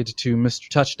related to Mr.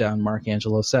 Touchdown,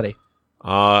 Markangelo Setti?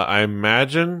 I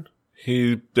imagine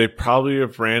they probably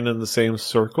have ran in the same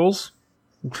circles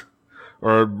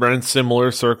or ran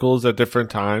similar circles at different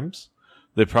times.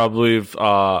 They probably have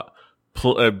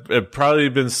probably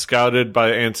been scouted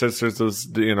by ancestors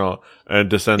and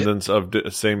descendants of the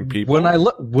same people. When I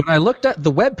looked at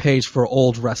the webpage for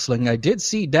Old Wrestling, I did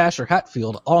see Dasher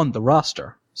Hatfield on the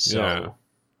roster. So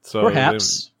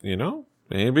perhaps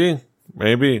maybe.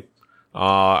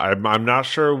 I'm not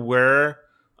sure where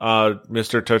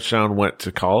Mr. Touchdown went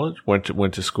to college, went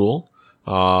to school.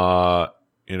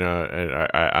 And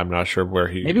I'm not sure where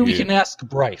he. Maybe we can ask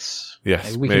Bryce.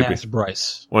 Yes, maybe we can ask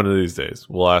Bryce. One of these days,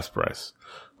 we'll ask Bryce.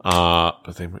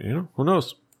 But who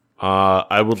knows?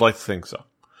 I would like to think so.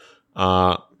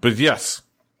 But yes.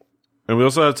 And we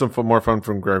also had some more fun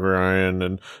from Gregory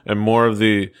Ryan and more of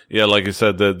like you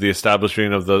said, the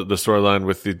establishing of the storyline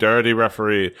with the dirty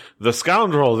referee, the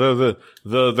scoundrel,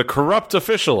 the corrupt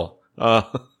official.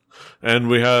 And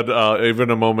we had even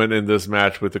a moment in this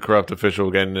match with the corrupt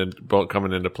official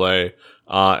coming into play.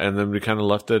 And then we kind of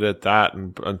left it at that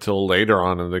until later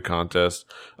on in the contest.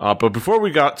 But before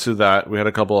we got to that, we had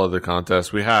a couple other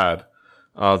contests. We had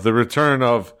the return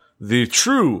of the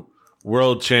true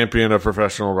world champion of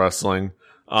professional wrestling,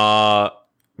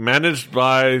 managed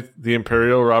by the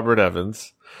Imperial Robert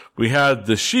Evans. We had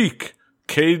the Sheik,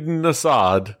 Caden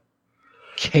Assad.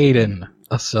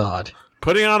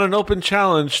 Putting on an open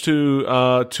challenge to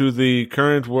the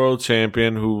current world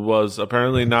champion, who was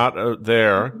apparently not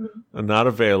there and not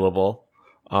available.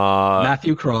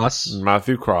 Matthew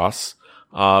Cross.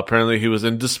 Apparently he was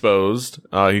indisposed.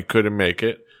 He couldn't make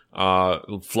it.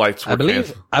 Flights were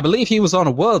canceled. I believe he was on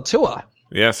a world tour.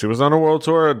 Yes, he was on a world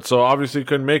tour, so obviously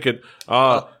couldn't make it.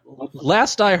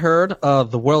 Last I heard,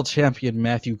 the world champion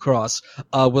Matthew Cross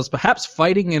was perhaps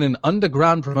fighting in an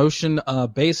underground promotion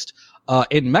based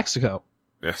in Mexico.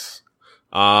 Yes.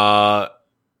 And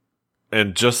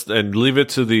leave it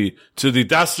to the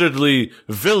dastardly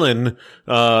villain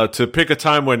to pick a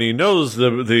time when he knows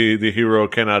the hero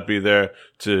cannot be there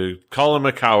to call him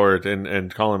a coward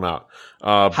and call him out.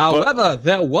 However,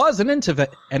 there was an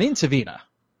intervener.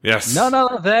 Yes. None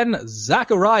other than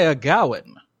Zachariah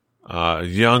Gowan.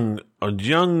 Young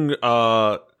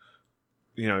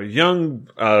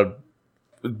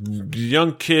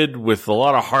kid with a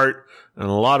lot of heart and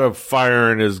a lot of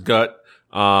fire in his gut,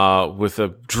 with a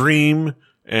dream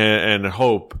and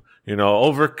hope, had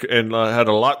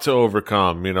a lot to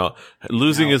overcome,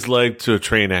 losing his leg to a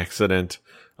train accident,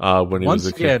 when he was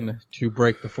a kid. Once again, to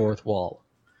break the fourth wall.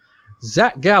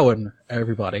 Zach Gowan,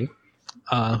 everybody,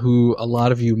 who a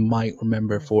lot of you might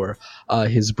remember for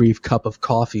his brief cup of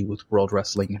coffee with World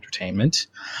Wrestling Entertainment.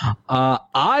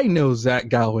 I know Zach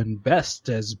Gowan best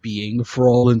as being, for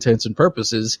all intents and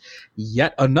purposes,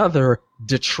 yet another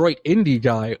Detroit indie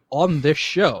guy on this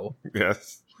show.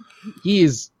 Yes. He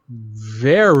is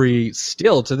very,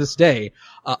 still to this day,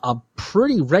 a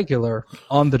pretty regular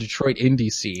on the Detroit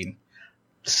indie scene.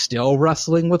 Still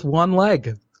wrestling with one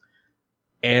leg.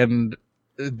 And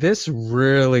this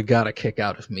really got a kick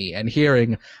out of me, and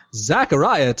hearing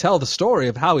Zachariah tell the story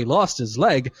of how he lost his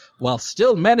leg while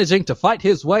still managing to fight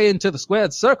his way into the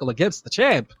squared circle against the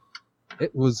champ,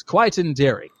 it was quite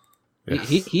endearing. Yes.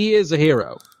 He is a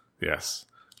hero. Yes.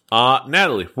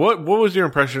 Natalie, what was your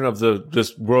impression of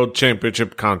this World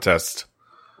Championship contest?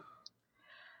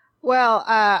 Well,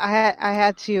 I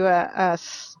had to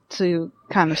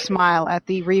kind of smile at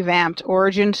the revamped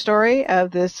origin story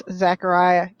of this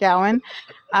Zachariah Gowan.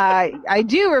 I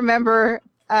do remember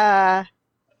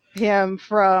him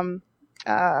from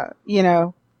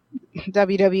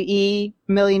WWE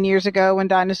a million years ago when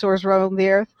dinosaurs roamed the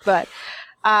earth, but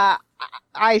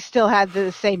I still had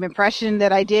the same impression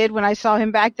that I did when I saw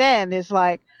him back then. Is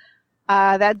like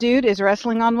that dude is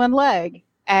wrestling on one leg,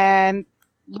 and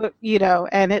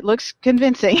and it looks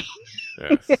convincing.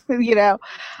 Yes.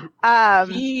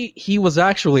 He was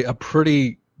actually a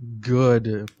pretty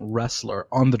good wrestler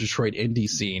on the Detroit indie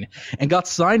scene and got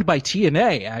signed by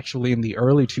TNA actually in the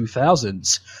early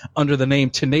 2000s under the name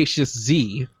Tenacious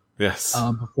Z. Yes.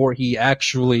 Before he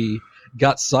actually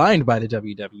got signed by the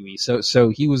WWE. So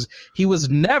he was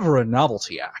never a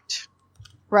novelty act.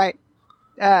 Right.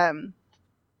 The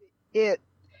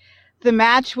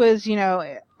match was,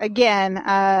 again,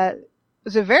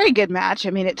 was a very good match.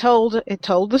 I mean, it told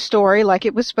the story like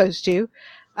it was supposed to.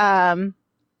 Of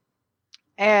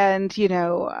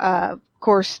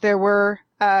course there were,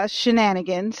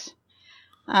 shenanigans.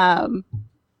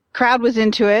 Crowd was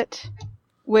into it,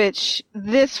 which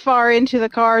this far into the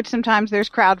card, sometimes there's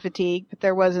crowd fatigue, but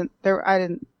I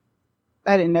didn't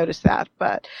notice that.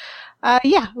 But,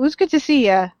 it was good to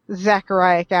see,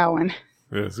 Zachariah Gowan.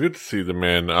 Yeah, it's good to see the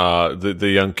man, the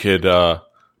young kid,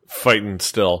 fighting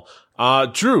still.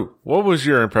 Drew, what was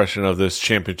your impression of this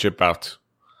championship bout?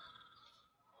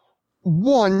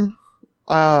 One,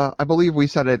 I believe we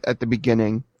said it at the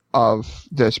beginning of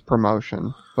this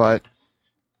promotion, but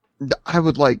I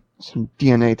would like some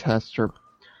DNA tests or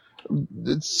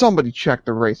somebody check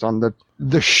the race on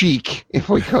the Sheik if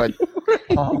we could.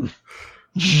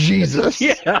 Jesus.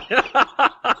 Yeah.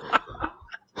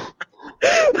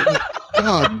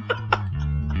 God.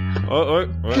 What?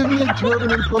 Give me a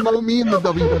turban and promote me in the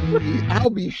WWE. I'll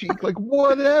be Sheik, like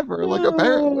whatever, like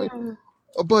apparently.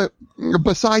 But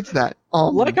besides that,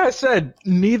 like I said,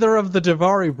 neither of the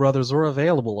Daivari brothers were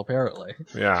available apparently.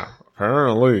 Yeah,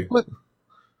 apparently.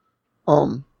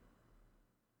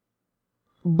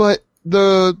 But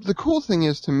the cool thing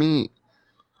is to me,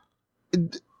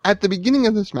 at the beginning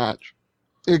of this match,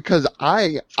 because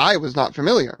I was not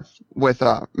familiar with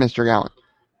Mr. Gowan,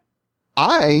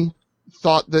 I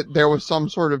thought that there was some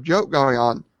sort of joke going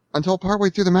on until partway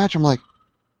through the match. I'm like,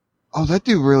 oh, that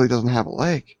dude really doesn't have a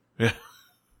leg. Yeah.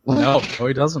 No,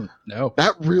 he doesn't. No.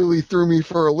 That really threw me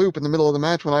for a loop in the middle of the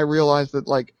match when I realized that,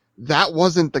 like, that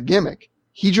wasn't the gimmick.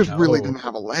 He just really didn't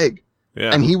have a leg.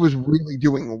 Yeah. And he was really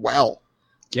doing well.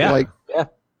 Yeah.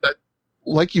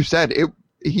 Like you said,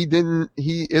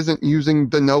 he isn't using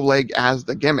the no leg as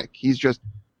the gimmick. He's just,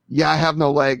 I have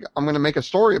no leg. I'm going to make a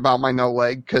story about my no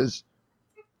leg because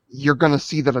you're going to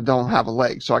see that I don't have a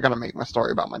leg. So I got to make my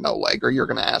story about my no leg, or you're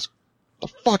going to ask, what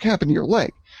the fuck happened to your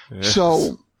leg? Yes.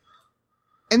 So,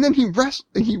 and then he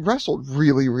wrestled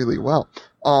really, really well.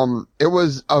 It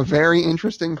was a very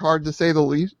interesting card to say the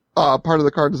least, part of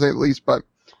the card to say the least, but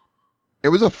it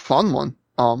was a fun one,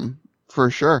 for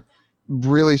sure.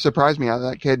 Really surprised me out of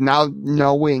that kid. Now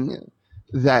knowing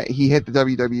that he hit the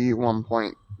WWE at one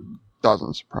point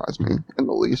doesn't surprise me in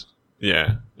the least.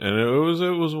 Yeah, and it was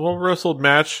a well wrestled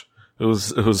match. It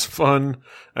was fun.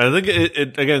 And I think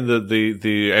it again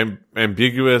the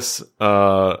ambiguous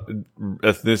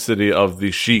ethnicity of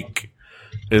the Sheik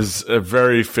is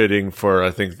very fitting for, I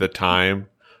think, the time.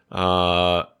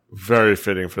 Very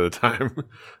fitting for the time.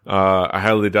 I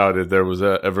highly doubted there was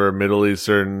ever a Middle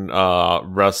Eastern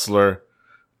wrestler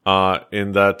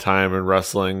in that time in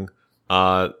wrestling.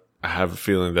 I have a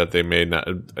feeling that they may not,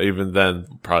 even then,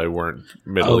 probably weren't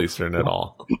Middle Eastern at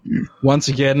all. Once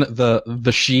again,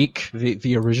 the Sheik,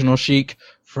 the original Sheik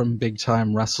from Big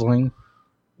Time Wrestling,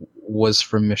 was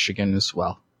from Michigan as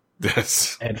well.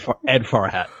 Yes. Ed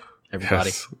Farhat,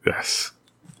 everybody. Yes.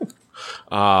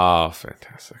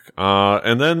 Fantastic.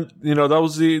 And then, that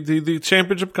was the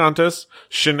championship contest.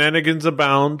 Shenanigans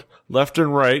abound left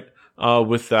and right,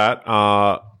 with that.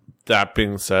 That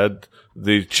being said,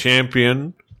 the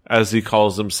champion, as he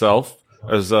calls himself,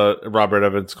 as Robert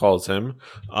Evans calls him,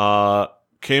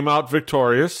 came out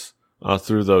victorious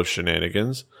through those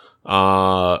shenanigans,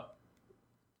 and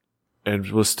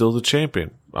was still the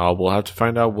champion. We'll have to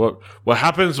find out what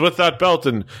happens with that belt,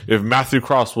 and if Matthew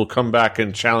Cross will come back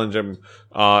and challenge him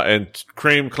and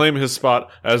claim his spot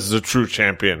as the true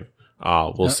champion.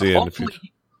 We'll see in the future.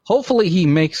 Hopefully, he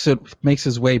makes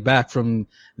his way back from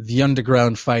the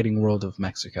underground fighting world of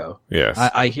Mexico. Yes,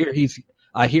 I hear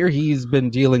he's been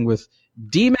dealing with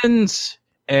demons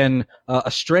and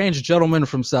a strange gentleman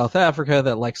from South Africa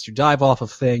that likes to dive off of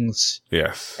things,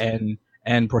 Yes. and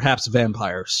perhaps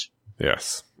vampires.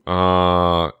 Yes.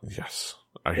 Yes.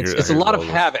 I hear It's a lot of those.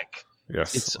 havoc.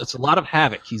 Yes. It's a lot of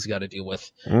havoc he's got to deal with,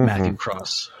 Matthew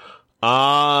Cross.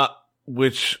 That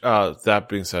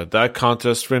being said, that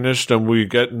contest finished, and we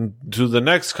get into the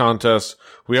next contest.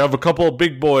 We have a couple of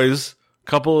big boys, a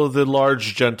couple of the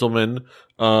large gentlemen,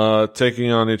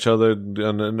 taking on each other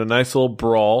in a nice little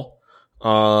brawl.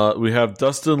 We have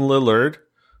Dustin Lillard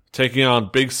taking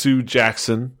on Big Sue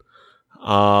Jackson.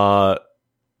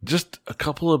 Just a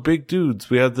couple of big dudes.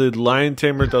 We have the Lion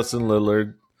Tamer Dustin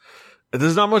Lillard.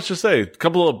 There's not much to say. A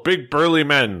couple of big burly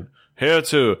men here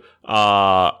to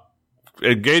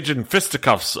engage in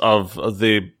fisticuffs of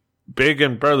the big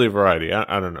and burly variety.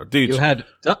 I don't know. Deej. You had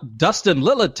Dustin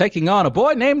Lillard taking on a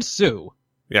boy named Sue.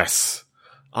 Yes.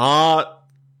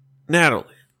 Natalie,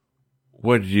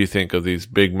 what did you think of these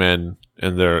big men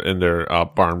in their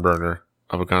barn burner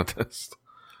of a contest?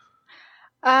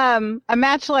 A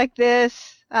match like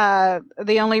this,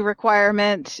 the only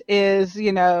requirement is,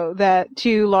 that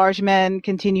two large men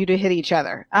continue to hit each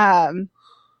other. Of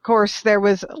course, there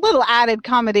was a little added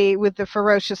comedy with the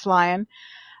ferocious lion,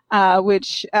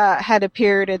 which had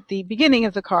appeared at the beginning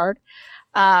of the card,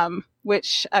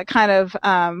 which kind of,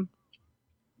 I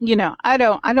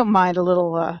don't mind a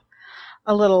little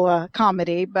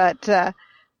comedy, but yeah,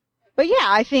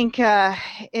 I think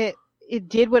it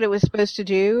did what it was supposed to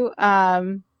do.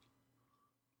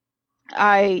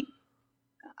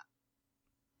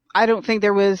 I don't think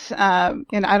there was, and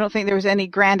I don't think there was any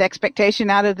grand expectation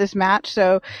out of this match.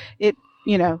 So it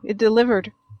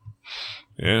delivered.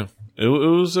 Yeah, it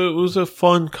was a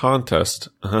fun contest.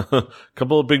 A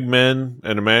couple of big men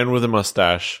and a man with a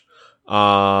mustache.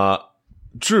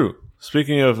 Drew,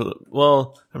 speaking of a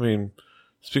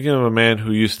man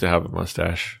who used to have a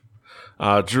mustache.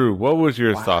 Drew, what was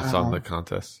your thoughts on the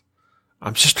contest?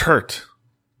 I'm just hurt.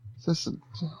 This is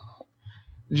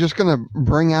just going to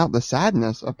bring out the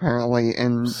sadness, apparently,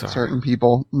 in certain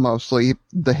people, mostly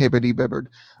the hibbity-bibbered.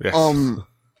 Yes.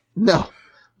 No,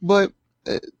 but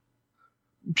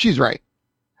she's right.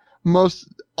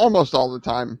 Almost all the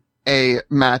time, a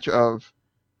match of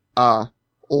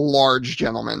large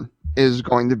gentlemen is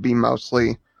going to be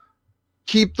mostly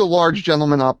keep the large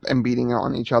gentlemen up and beating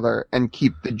on each other and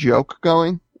keep the joke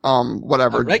going.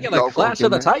 Whatever. A regular Clash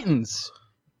of the Titans.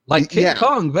 Like King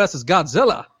Kong versus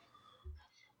Godzilla.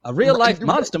 A real-life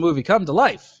monster movie come to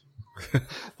life.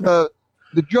 The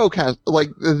joke has,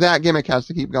 that gimmick has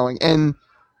to keep going. And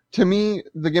to me,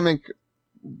 the gimmick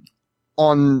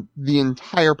on the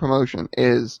entire promotion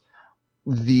is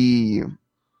the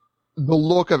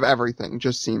look of everything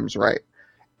just seems right.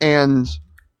 And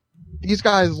these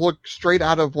guys look straight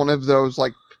out of one of those,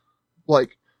 like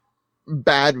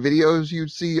bad videos you'd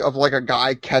see of, a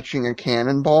guy catching a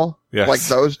cannonball. Yes. Like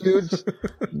those dudes.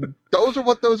 Those are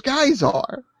what those guys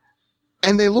are.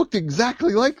 And they looked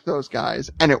exactly like those guys,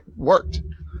 and it worked.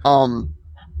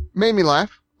 Made me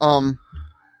laugh.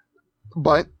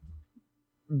 But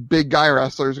big guy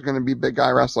wrestlers are going to be big guy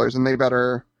wrestlers, and they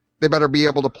better be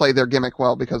able to play their gimmick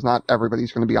well, because not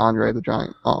everybody's going to be Andre the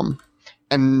Giant.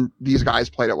 And these guys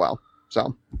played it well.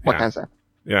 So what can I say?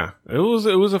 Yeah, it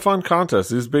was a fun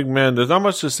contest. These big men, there's not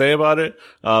much to say about it,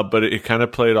 but it kind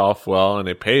of played off well, and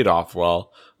it paid off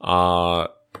well. And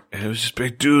it was just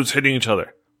big dudes hitting each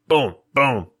other. Boom,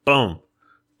 boom, boom,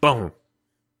 boom,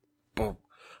 boom.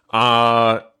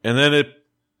 And then it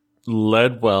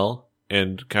led well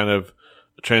and kind of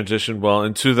transitioned well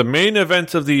into the main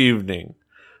event of the evening.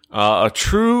 A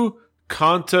true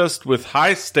contest with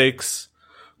high stakes.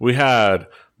 We had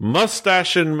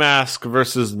Mustache and Mask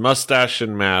versus Mustache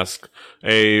and Mask,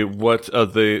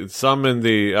 some in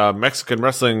the Mexican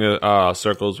wrestling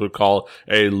circles would call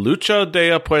a lucha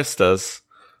de apuestas.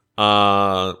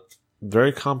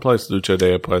 Very complex lucha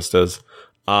de apuestas.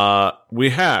 We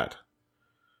had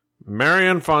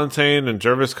Marion Fontaine and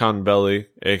Jervis Conbelly,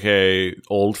 aka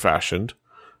Old Fashioned,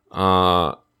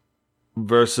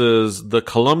 versus the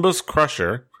Columbus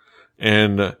Crusher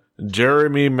and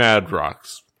Jeremy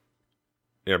Madrox.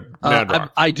 Yeah,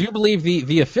 Madrox. I do believe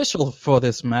the official for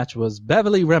this match was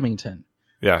Beverly Remington.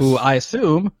 Yes. Who I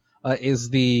assume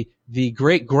is the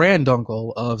great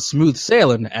granduncle of Smooth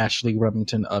Sailing Ashley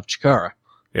Remington of Chikara.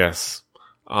 Yes.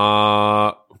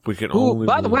 By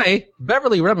the way,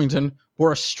 Beverly Remington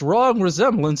bore a strong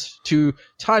resemblance to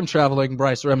time-traveling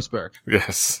Bryce Remsburg.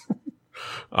 Yes.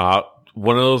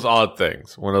 One of those odd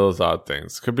things.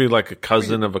 Could be like a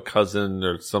cousin of a cousin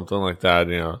or something like that,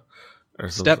 Or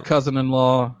step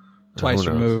cousin-in-law, twice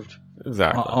removed.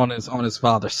 Exactly. On his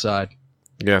father's side.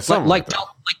 Yeah, like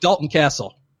Dalton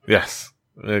Castle. Yes.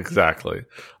 Exactly.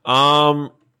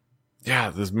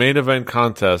 Yeah, this main event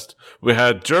contest, we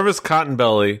had Jervis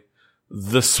Cottonbelly,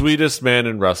 the sweetest man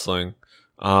in wrestling,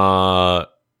 who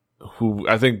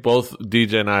I think both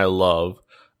DJ and I love,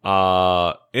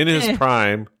 in his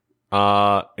prime,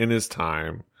 in his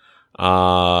time,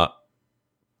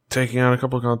 taking out a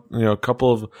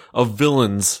couple of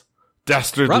villains,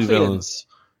 dastardly villains.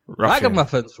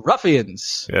 Ragamuffins,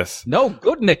 ruffians. Yes. No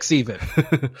good nicks even.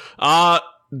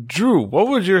 Drew, what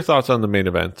was your thoughts on the main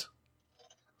event?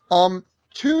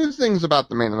 Two things about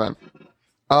the main event.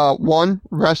 One,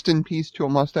 rest in peace to a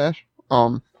mustache.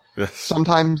 Yes.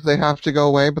 Sometimes they have to go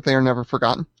away, but they are never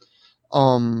forgotten.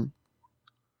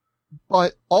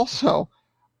 But also,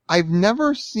 I've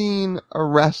never seen a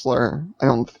wrestler, I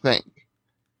don't think,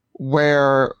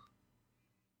 where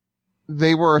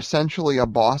they were essentially a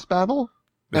boss battle.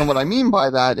 And what I mean by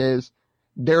that is,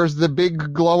 there's the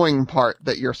big glowing part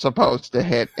that you're supposed to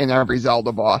hit in every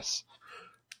Zelda boss.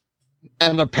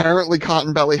 And apparently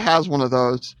Cottonbelly has one of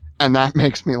those, and that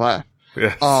makes me laugh.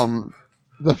 Yes.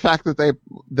 The fact that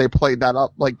they played that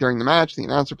up, like, during the match, the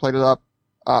announcer played it up,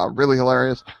 really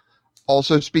hilarious.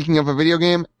 Also, speaking of a video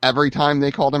game, every time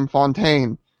they called him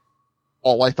Fontaine,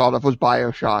 all I thought of was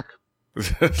BioShock.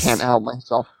 Can't help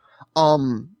myself.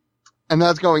 And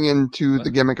that's going into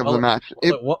the gimmick of the match.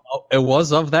 It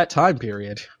was of that time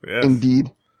period. Yes.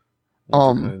 Indeed.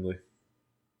 Kindly.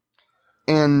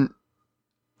 And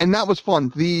that was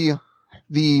fun. The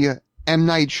M.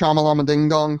 Night Shyamalama Ding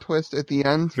Dong twist at the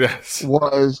end Yes.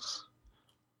 was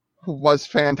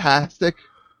fantastic.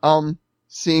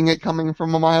 Seeing it coming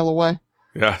from a mile away.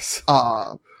 Yes.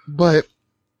 But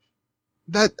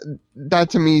that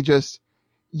to me just,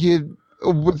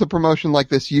 with a promotion like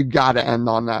this, you gotta end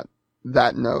on that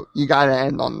note. You gotta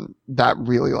end on that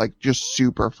really, like, just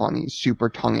super funny, super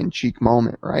tongue-in-cheek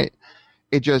moment, right?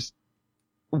 It just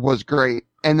was great.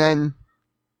 And then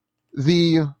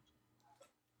the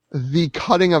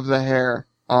cutting of the hair,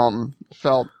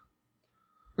 felt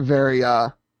very,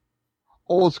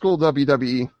 old school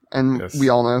WWE, and Yes. we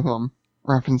all know who I'm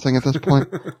referencing at this point.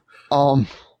 And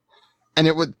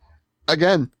it would,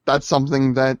 again, that's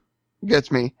something that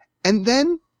gets me. And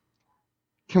then,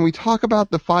 can we talk about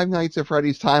the Five Nights at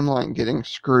Freddy's timeline getting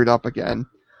screwed up again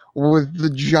with the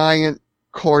giant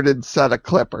corded set of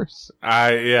clippers?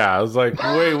 I was like,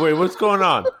 wait, what's going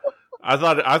on? I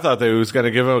thought they was going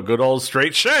to give him a good old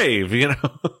straight shave,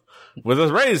 with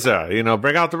a razor,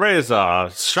 bring out the razor,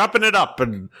 sharpen it up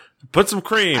and put some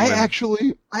cream. I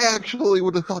actually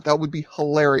would have thought that would be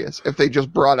hilarious if they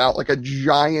just brought out like a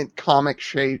giant comic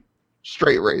shape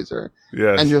straight razor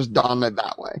Yes. and just done it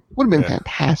that way. Would have been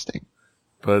fantastic.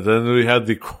 But then we had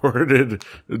the corded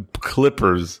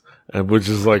clippers, and which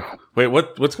is like, wait,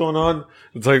 what's going on?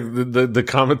 It's like the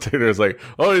commentator is like,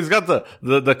 oh, he's got the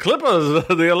clippers,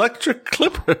 the electric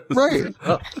clippers. Right.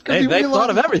 They thought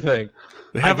of everything.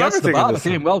 They have I guess the everything in barber this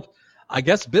came. Well, I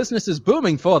guess business is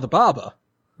booming for the barber.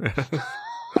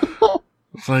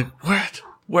 It's like, what?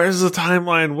 Where's the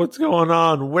timeline? What's going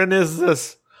on? When is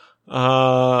this?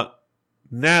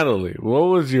 Natalie, what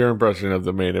was your impression of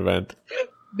the main event?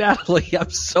 Natalie, I'm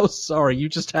so sorry. You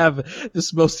just have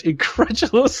this most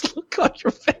incredulous look on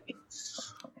your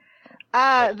face.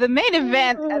 The main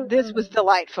event, this was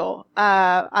delightful.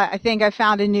 I think I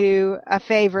found a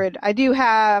favorite. I do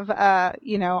have,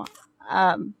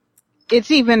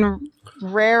 it's even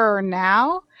rarer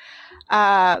now.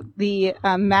 The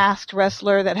masked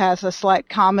wrestler that has a slight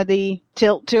comedy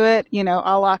tilt to it,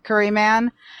 a la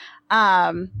Curryman.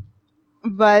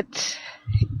 But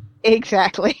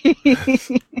exactly.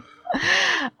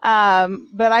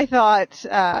 But I thought,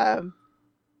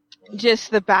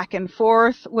 just the back and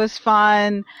forth was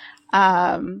fun.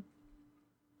 The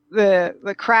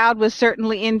crowd was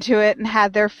certainly into it and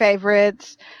had their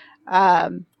favorites.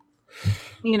 Any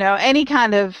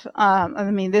kind of,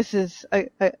 this is a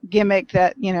gimmick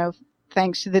that,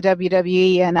 thanks to the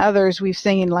WWE and others, we've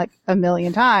seen like a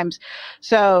million times.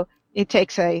 So it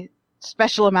takes a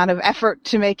special amount of effort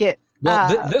to make it.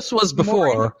 Well, this was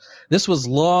before. This was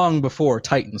long before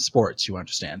Titan Sports. You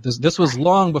understand? This was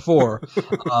long before.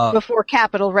 Before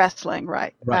Capital Wrestling,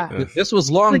 right? Right. This was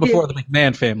long before the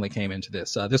McMahon family came into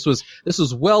this. This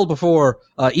was well before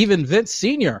even Vince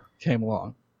Sr. came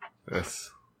along.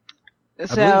 Yes.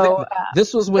 So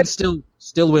this was when still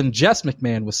when Jess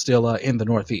McMahon was still in the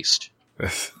Northeast.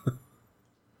 Yes.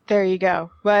 There you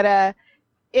go. But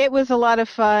it was a lot of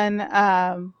fun.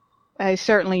 I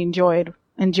certainly enjoyed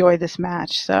this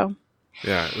match. So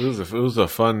yeah, it was a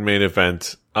fun main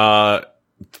event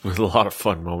with a lot of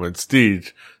fun moments.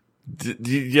 Steve,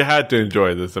 you had to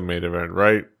enjoy this main event,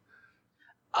 right?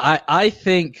 I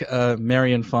think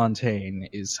Marion Fontaine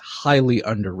is highly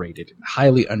underrated,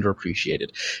 highly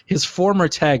underappreciated. His former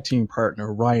tag team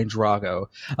partner, Ryan Drago,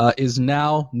 is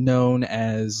now known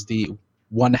as the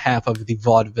one half of the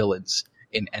Vaudevillains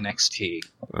in NXT.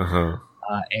 Uh-huh.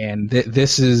 And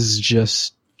this is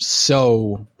just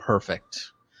so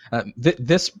perfect.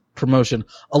 This promotion,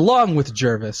 along with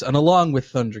Jervis and along with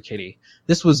Thunder Kitty,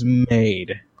 this was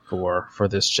made for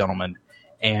this gentleman.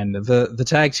 And the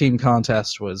tag team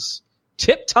contest was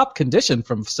tip-top condition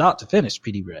from start to finish,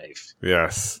 PD Rave.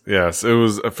 Yes. It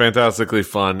was fantastically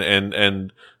fun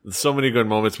and so many good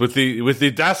moments with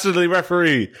the dastardly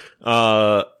referee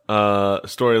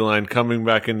storyline coming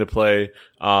back into play.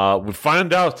 We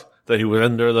find out that he was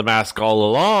under the mask all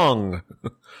along.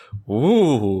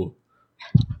 Ooh.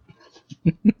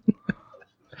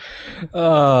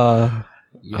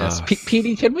 Yes.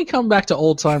 PD, can we come back to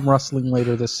old-time wrestling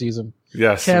later this season?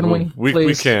 Yes, can we?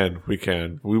 We can.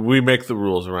 We make the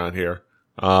rules around here.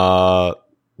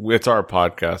 It's our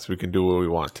podcast. We can do what we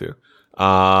want to.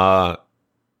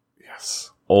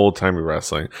 Yes, old timey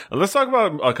wrestling. And let's talk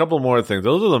about a couple more things.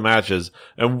 Those are the matches,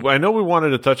 and I know we wanted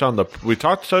to touched on the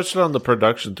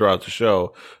production throughout the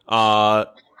show.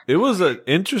 It was an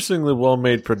interestingly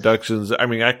well-made productions. I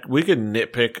mean, we could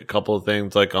nitpick a couple of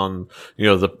things, like on,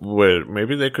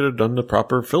 maybe they could have done the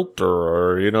proper filter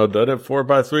or, done it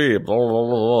 4x3, blah, blah, blah,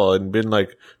 blah, and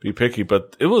be picky.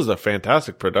 But it was a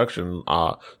fantastic production,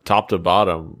 top to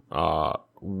bottom.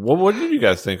 What did you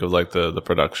guys think of, like, the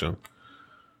production?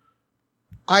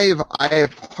 I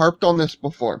have harped on this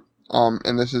before.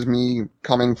 And this is me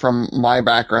coming from my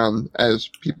background, as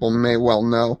people may well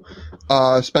know,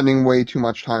 spending way too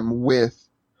much time with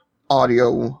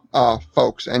audio,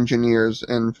 folks, engineers,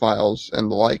 and files, and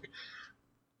the like.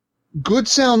 Good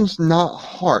sound's not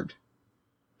hard.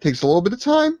 Takes a little bit of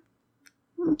time.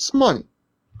 It's money.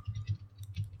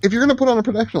 If you're going to put on a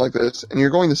production like this, and you're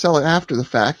going to sell it after the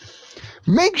fact,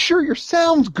 make sure your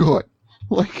sound's good.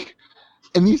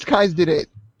 And these guys did it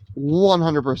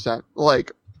 100%.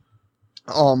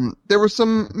 There were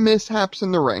some mishaps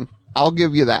in the ring. I'll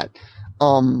give you that.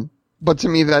 But to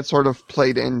me, that sort of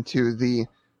played into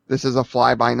this is a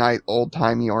fly-by-night,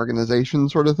 old-timey organization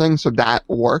sort of thing, so that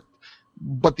worked.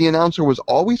 But the announcer was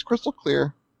always crystal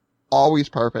clear, always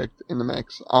perfect in the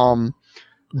mix.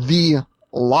 The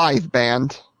live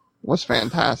band was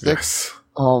fantastic. Yes.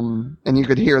 And you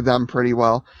could hear them pretty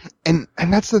well. And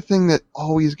that's the thing that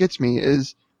always gets me,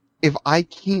 is if I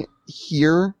can't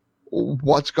hear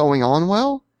what's going on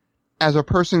well, as a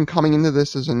person coming into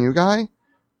this as a new guy,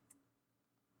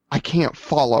 I can't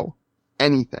follow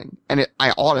anything, and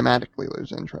I automatically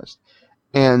lose interest.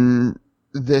 And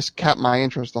this kept my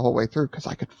interest the whole way through, because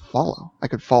I could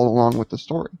follow along with the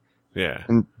story. Yeah.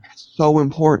 And that's so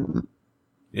important.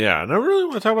 Yeah, and I really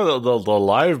want to talk about the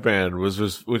live band, which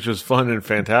was fun and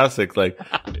fantastic. Like,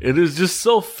 it is just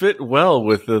so fit well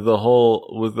with the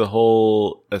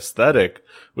whole aesthetic,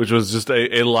 which was just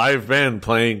a live band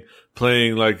playing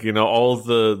like, all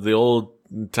the old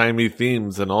timey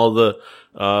themes and all the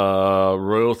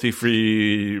royalty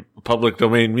free public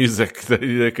domain music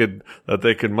that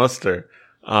they could muster.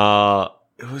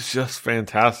 It was just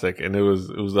fantastic, and it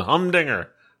was a humdinger.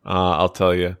 I'll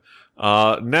tell you.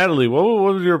 Natalie, what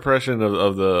was your impression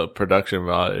of the production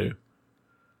value?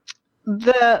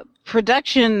 The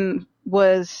production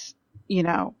was,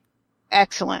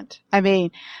 excellent. I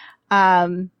mean,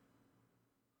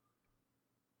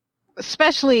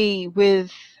 especially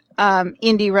with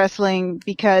indie wrestling,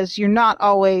 because you're not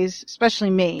always, especially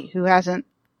me, who hasn't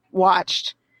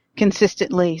watched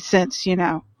consistently since,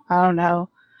 I don't know,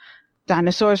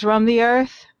 Dinosaurs Roam the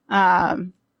Earth,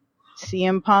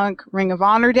 CM Punk, Ring of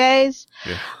Honor days.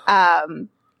 Yeah.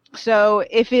 So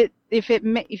if you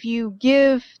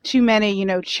give too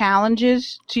many,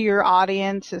 challenges to your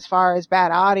audience as far as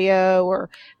bad audio or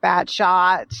bad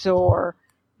shots or,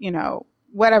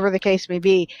 whatever the case may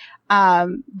be,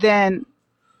 then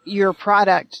your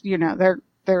product,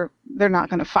 they're not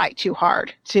going to fight too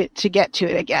hard to get to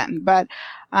it again. But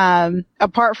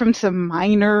apart from some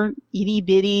minor itty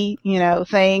bitty,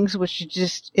 things, which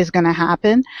just is going to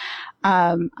happen,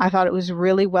 I thought it was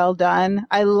really well done.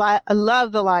 I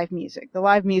love the live music. The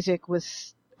live music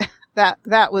was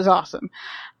that was awesome.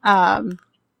 And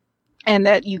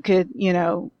that you could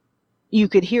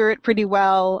hear it pretty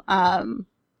well.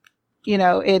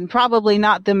 In probably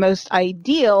not the most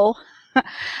ideal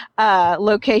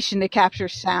location to capture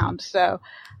sound. So,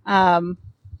 and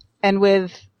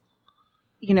with,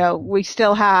 we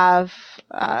still have,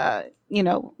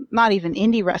 not even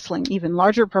indie wrestling, even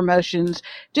larger promotions,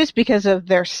 just because of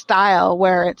their style,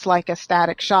 where it's like a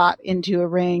static shot into a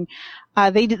ring.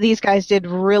 These guys did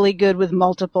really good with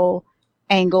multiple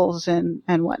angles and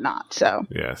whatnot. So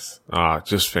yes,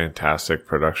 just fantastic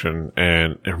production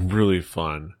and really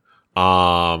fun.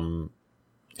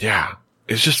 Yeah,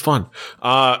 it's just fun.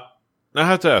 I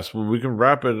have to ask, we can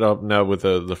wrap it up now with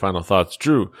the final thoughts.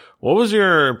 Drew, what was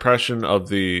your impression of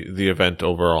the event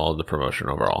overall, the promotion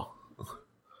overall?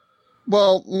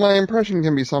 Well, my impression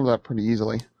can be summed up pretty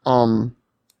easily.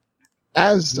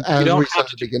 As You don't we have said to at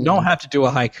the beginning, don't have to do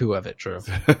a haiku of it, Drew.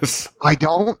 I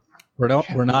don't.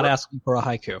 We're not asking for a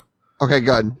haiku. Okay,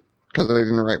 good, because I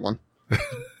didn't write one.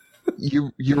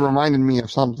 You reminded me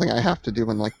of something I have to do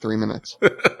in like 3 minutes.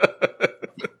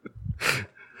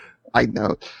 I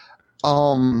know.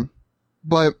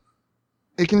 But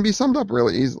it can be summed up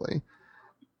really easily.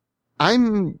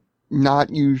 I'm not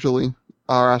usually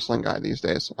a wrestling guy these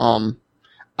days.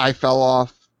 I fell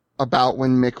off about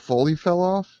when Mick Foley fell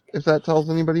off, if that tells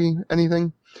anybody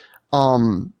anything.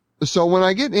 So when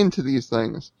I get into these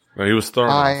things, No, he was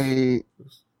thrown off.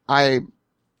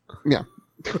 Yeah.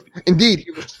 Indeed,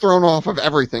 he was thrown off of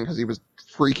everything because he was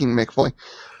freaking Mick Foley.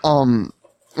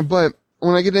 But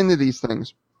when I get into these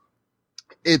things,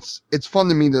 it's fun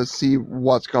to me to see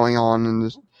what's going on and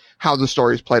just how the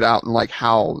story's played out and like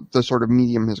how the sort of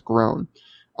medium has grown.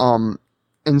 And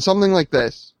something like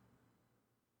this,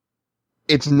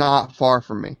 it's not far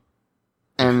from me.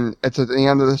 And it's at the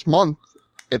end of this month.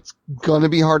 It's gonna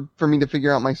be hard for me to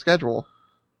figure out my schedule,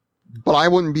 but I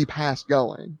wouldn't be past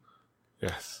going.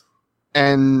 Yes.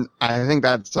 And I think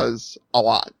that says a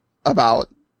lot about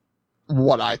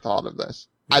what I thought of this.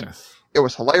 Yes. It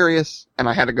was hilarious, and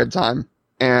I had a good time,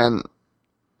 and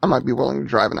I might be willing to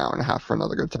drive an hour and a half for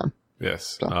another good time.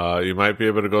 Yes. So. You might be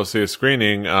able to go see a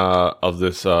screening of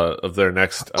this of their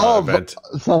next event.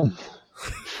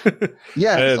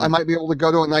 Yes, And- I might be able to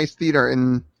go to a nice theater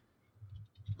and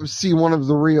see one of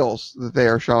the reels that they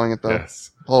are showing at the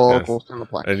Yes. local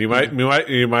Cineplex. And you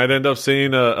might end up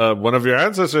seeing one of your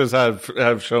ancestors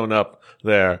have shown up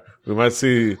there. We might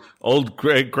see old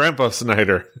great Grandpa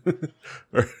Snyder.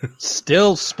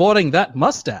 Still sporting that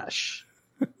mustache.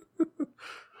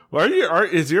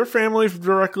 Is your family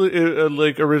directly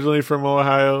like originally from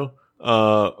Ohio?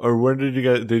 Or when did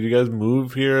you guys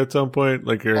move here at some point?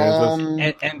 Like your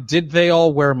ancestors? And did they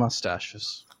all wear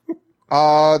mustaches?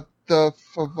 The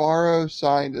Favaro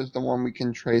side is the one we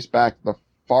can trace back the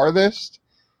farthest,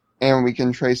 and we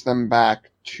can trace them back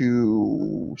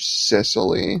to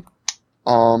Sicily.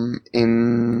 I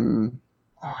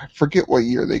forget what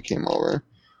year they came over.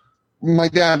 My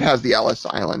dad has the Ellis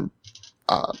Island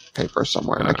paper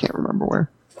somewhere, and I can't remember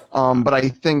where. But I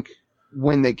think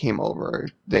when they came over,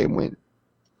 they went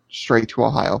straight to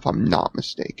Ohio, if I'm not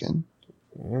mistaken.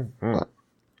 Mm-hmm.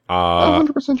 I'm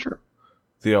 100% sure.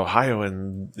 The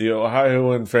Ohioan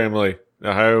family,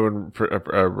 Ohioan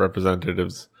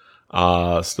representatives,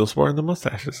 still sporting the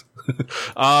mustaches.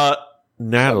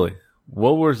 Natalie,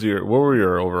 what were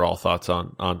your overall thoughts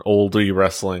on oldie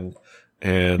wrestling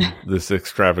and this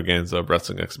extravaganza of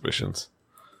wrestling exhibitions?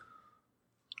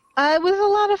 it was a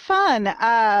lot of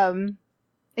fun.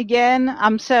 Again,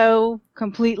 I'm so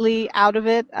completely out of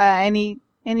it. Any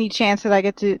chance that I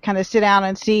get to kind of sit down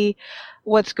and see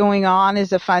what's going on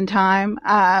is a fun time.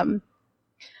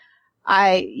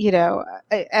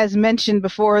 As mentioned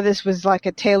before, this was like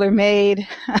a tailor-made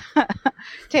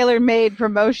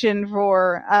promotion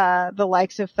for the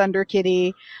likes of Thunder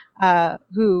Kitty,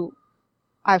 who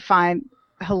I find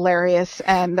hilarious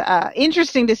and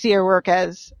interesting to see her work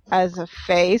as a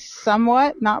face,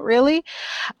 somewhat, not really.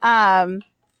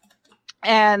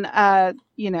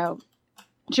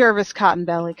 Jervis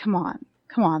Cottonbelly, come on,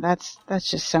 that's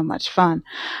just so much fun.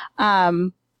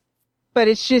 But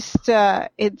it's just,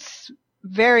 it's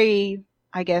very,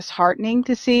 I guess, heartening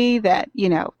to see that,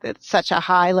 that such a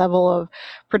high level of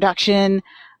production,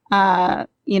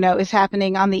 is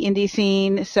happening on the indie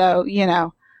scene. So,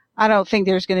 I don't think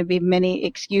there's going to be many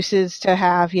excuses to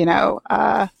have, they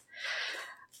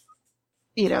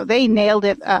nailed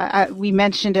it. We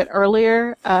mentioned it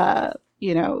earlier,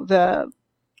 the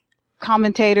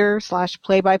commentator /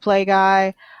 play-by-play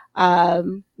guy,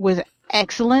 was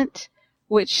excellent,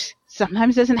 which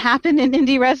sometimes doesn't happen in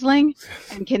indie wrestling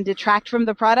and can detract from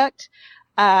the product.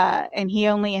 And he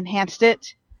only enhanced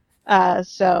it. I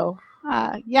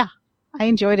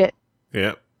enjoyed it.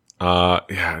 Yeah.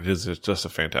 It is just a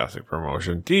fantastic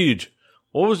promotion. Deej,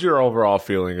 what was your overall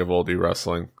feeling of oldie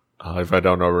wrestling? If I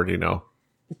don't already know.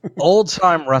 Old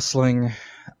time wrestling,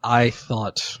 I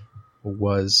thought,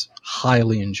 was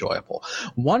highly enjoyable.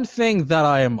 One thing that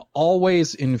I am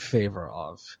always in favor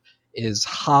of is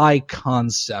high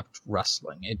concept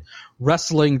wrestling.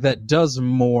 Wrestling that does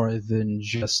more than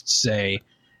just say,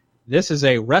 this is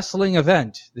a wrestling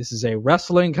event. This is a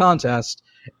wrestling contest.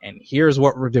 And here's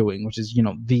what we're doing, which is,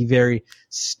 the very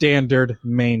standard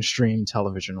mainstream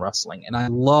television wrestling. And I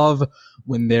love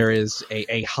when there is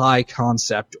a high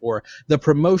concept or the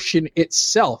promotion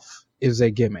itself is a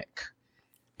gimmick.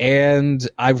 And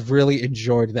I've really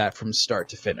enjoyed that from start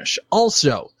to finish.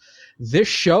 Also, this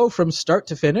show from start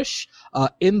to finish,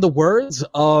 in the words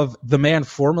of the man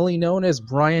formerly known as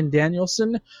Bryan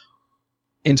Danielson,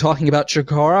 in talking about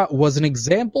Chikara, was an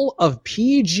example of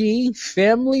PG,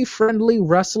 family-friendly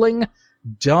wrestling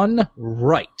done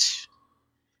right.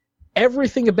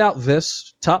 Everything about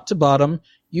this, top to bottom,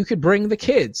 you could bring the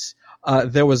kids.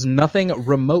 There was nothing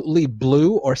remotely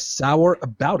blue or sour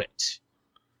about it.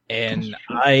 And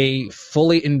I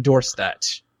fully endorse that.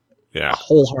 Yeah.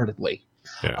 Wholeheartedly.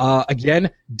 Yeah. Again,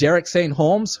 Derek St.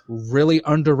 Holmes, really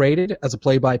underrated as a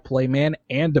play-by-play man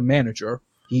and a manager.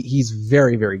 He's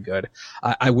very, very good.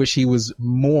 I wish he was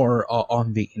more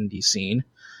on the indie scene.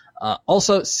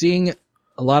 Also, seeing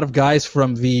a lot of guys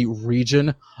from the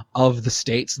region of the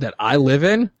states that I live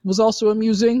in was also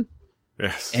amusing.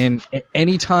 Yes. And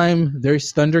anytime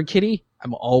there's Thunder Kitty,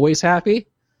 I'm always happy.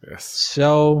 Yes.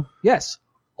 So, yes,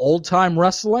 old-time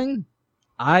wrestling,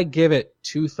 I give it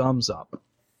 2 thumbs up.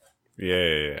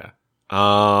 Yeah.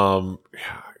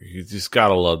 You just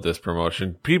gotta love this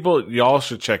promotion. People, y'all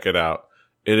should check it out.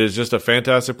 It is just a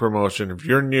fantastic promotion. If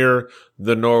you're near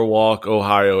the Norwalk,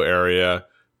 Ohio area,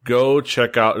 go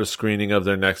check out a screening of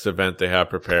their next event they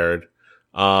have prepared.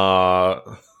 Just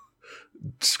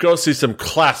go see some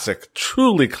classic,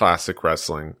 truly classic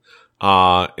wrestling,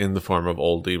 in the form of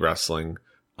oldie wrestling.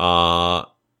 And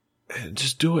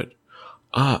just do it.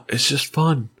 It's just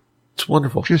fun. It's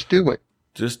wonderful. Just do it.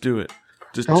 Just do it.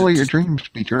 Just Don't let your dreams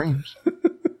be dreams.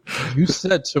 You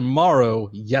said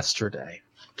tomorrow yesterday.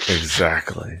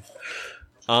 Exactly.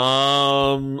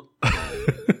 All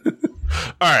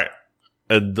right.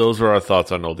 And those were our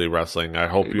thoughts on oldie wrestling. I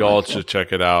hope you all should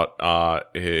check it out.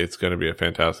 It's going to be a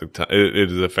fantastic time.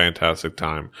 It is a fantastic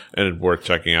time and it's worth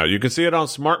checking out. You can see it on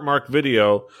Smart Mark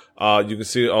Video. You can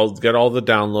get all the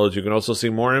downloads. You can also see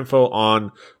more info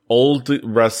on Old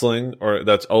Wrestling, or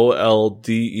that's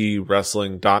OLDE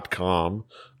wrestling.com.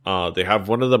 They have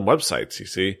one of them websites, you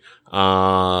see.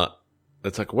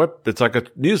 It's like a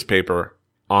newspaper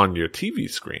on your TV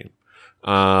screen.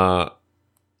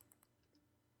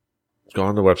 Go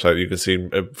on the website. You can see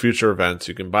future events.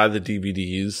 You can buy the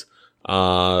DVDs,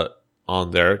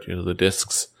 on there, the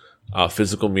discs,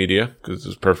 physical media, because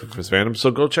it's perfect for fandom.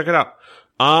 So go check it out.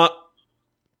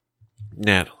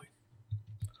 Natalie,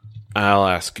 I'll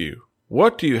ask you,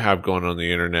 what do you have going on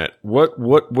the internet?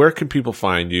 Where can people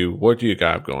find you? What do you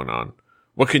have going on?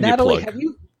 What can Natalie, you plug?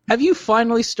 Have you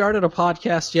finally started a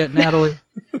podcast yet, Natalie?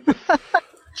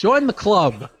 Join the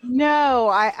club. No,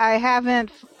 I haven't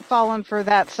fallen for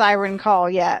that siren call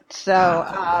yet. So,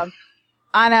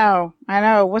 I know.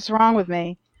 What's wrong with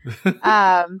me? If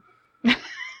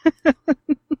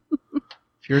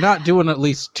you're not doing at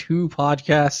least 2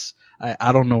 podcasts,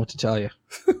 I don't know what to tell you.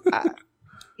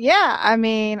 Yeah, I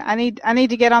mean, I need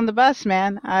to get on the bus,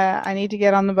 man. I need to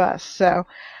get on the bus. So,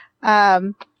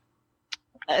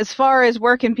 as far as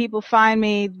where can people find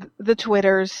me, the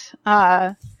Twitters,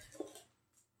 at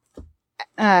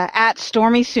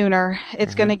Stormy Sooner.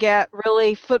 It's going to get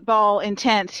really football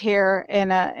intense here in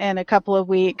a couple of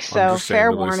weeks. So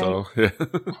fair warning. So.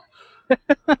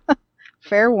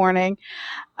 Fair warning.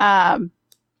 But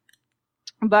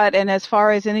as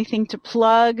far as anything to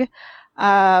plug,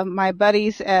 my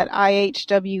buddies at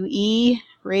IHWE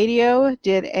Radio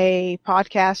did a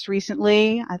podcast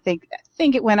recently. I think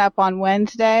it went up on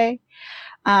Wednesday.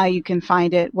 You can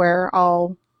find it where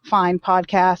all fine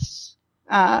podcasts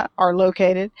are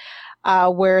located,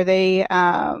 where they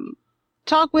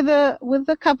talk with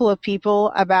a couple of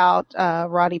people about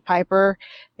Roddy Piper.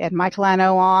 They had Mike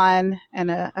Lano on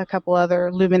and a couple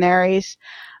other luminaries.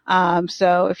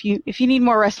 So if you need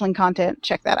more wrestling content,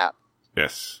 check that out.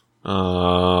 Yes.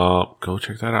 Go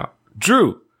check that out.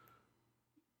 Drew,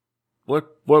 where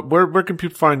can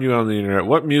people find you on the internet?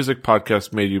 What music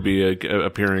podcast may you be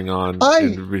appearing on in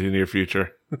the near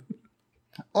future?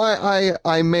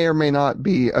 I may or may not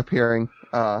be appearing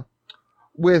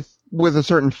with a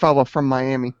certain fella from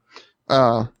Miami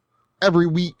every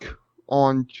week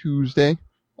on Tuesday.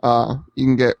 You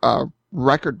can get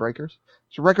Record Breakers.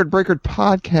 It's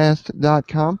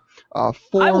recordbreakerpodcast.com. I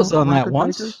was on that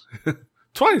once.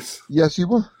 Twice. Yes, you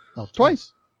were. Oh,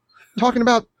 Twice. Talking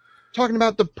about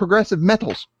the progressive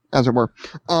metals, as it were.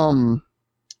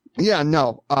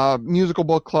 Musical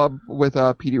book club with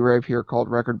PD Rave here called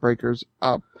Record Breakers.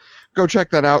 Go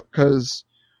check that out, because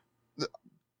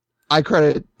I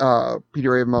credit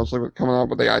Peter Rave mostly with coming up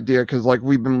with the idea because like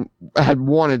had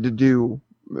wanted to do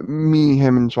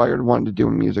him and Swigert had wanted to do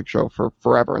a music show for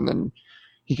forever, and then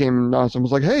he came to us and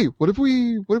was like, "Hey, what if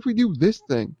we do this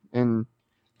thing?" And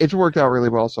it's worked out really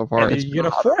well so far. And you get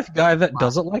a fourth guy that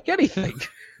doesn't like anything.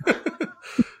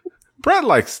 Brett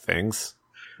likes things,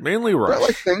 mainly Rush. Brett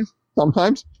likes things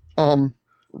sometimes.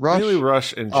 Rush, mainly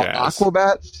Rush and jazz.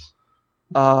 Aquabats.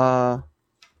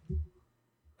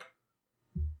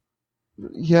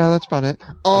 Yeah, that's about it.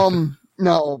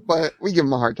 No, but we give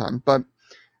him a hard time. But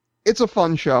it's a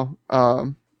fun show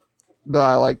that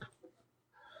I like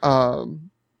to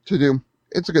do.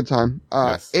 It's a good time.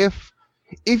 Yes. If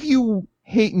you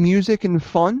hate music and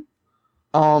fun,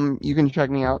 you can check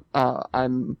me out.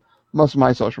 Most of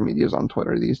my social media is on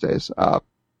Twitter these days.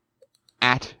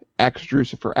 At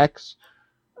XDruciferX.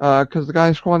 Because the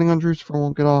guy squatting on Drucifer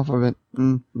won't get off of it.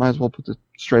 Might as well put the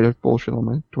straight up bullshit on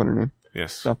my Twitter name.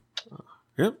 Yes. So.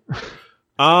 Yep.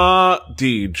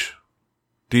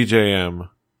 DJM.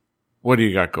 What do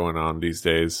you got going on these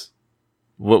days?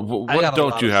 What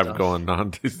don't you have going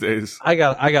on these days? I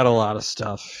got a lot of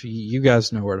stuff. You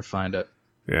guys know where to find it.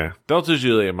 Yeah.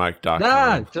 DeltaJulietMike.com.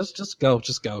 Nah, just go.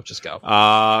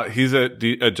 He's at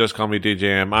Just Call Me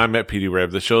DJM. I'm at PD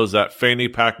Rev. The show's at Fanny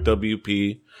Pack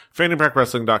WP,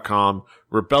 FannyPackWrestling.com,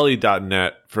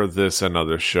 Rebelli.net for this and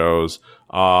other shows.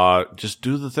 Just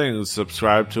do the things.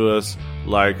 Subscribe to us,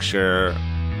 like, share,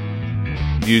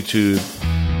 YouTube,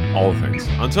 all the things.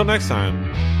 Until next time,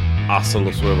 hasta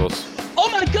los huevos. Oh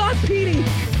my God, Petey!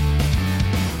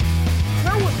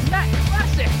 Where was Matt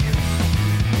Classic?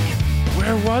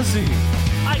 Where was he?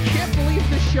 I can't believe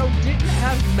the show didn't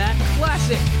have Matt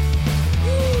Classic.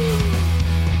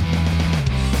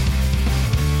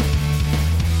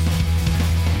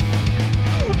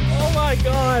 Oh my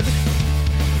God.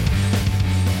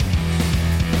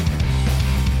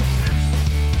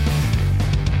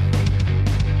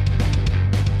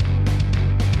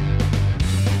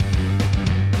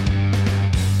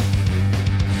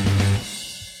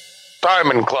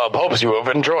 Diamond Club hopes you have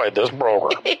enjoyed this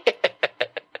program.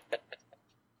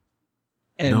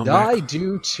 And No, I Mac.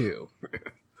 do too.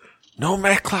 No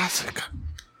Mac Classic.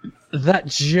 That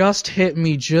just hit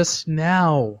me just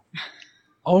now.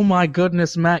 Oh my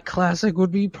goodness, Matt Classic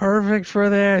would be perfect for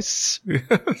this.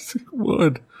 Yes, it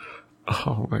would.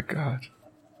 Oh my God.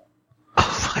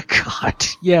 Oh my God,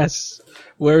 yes.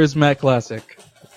 Where is Matt Classic?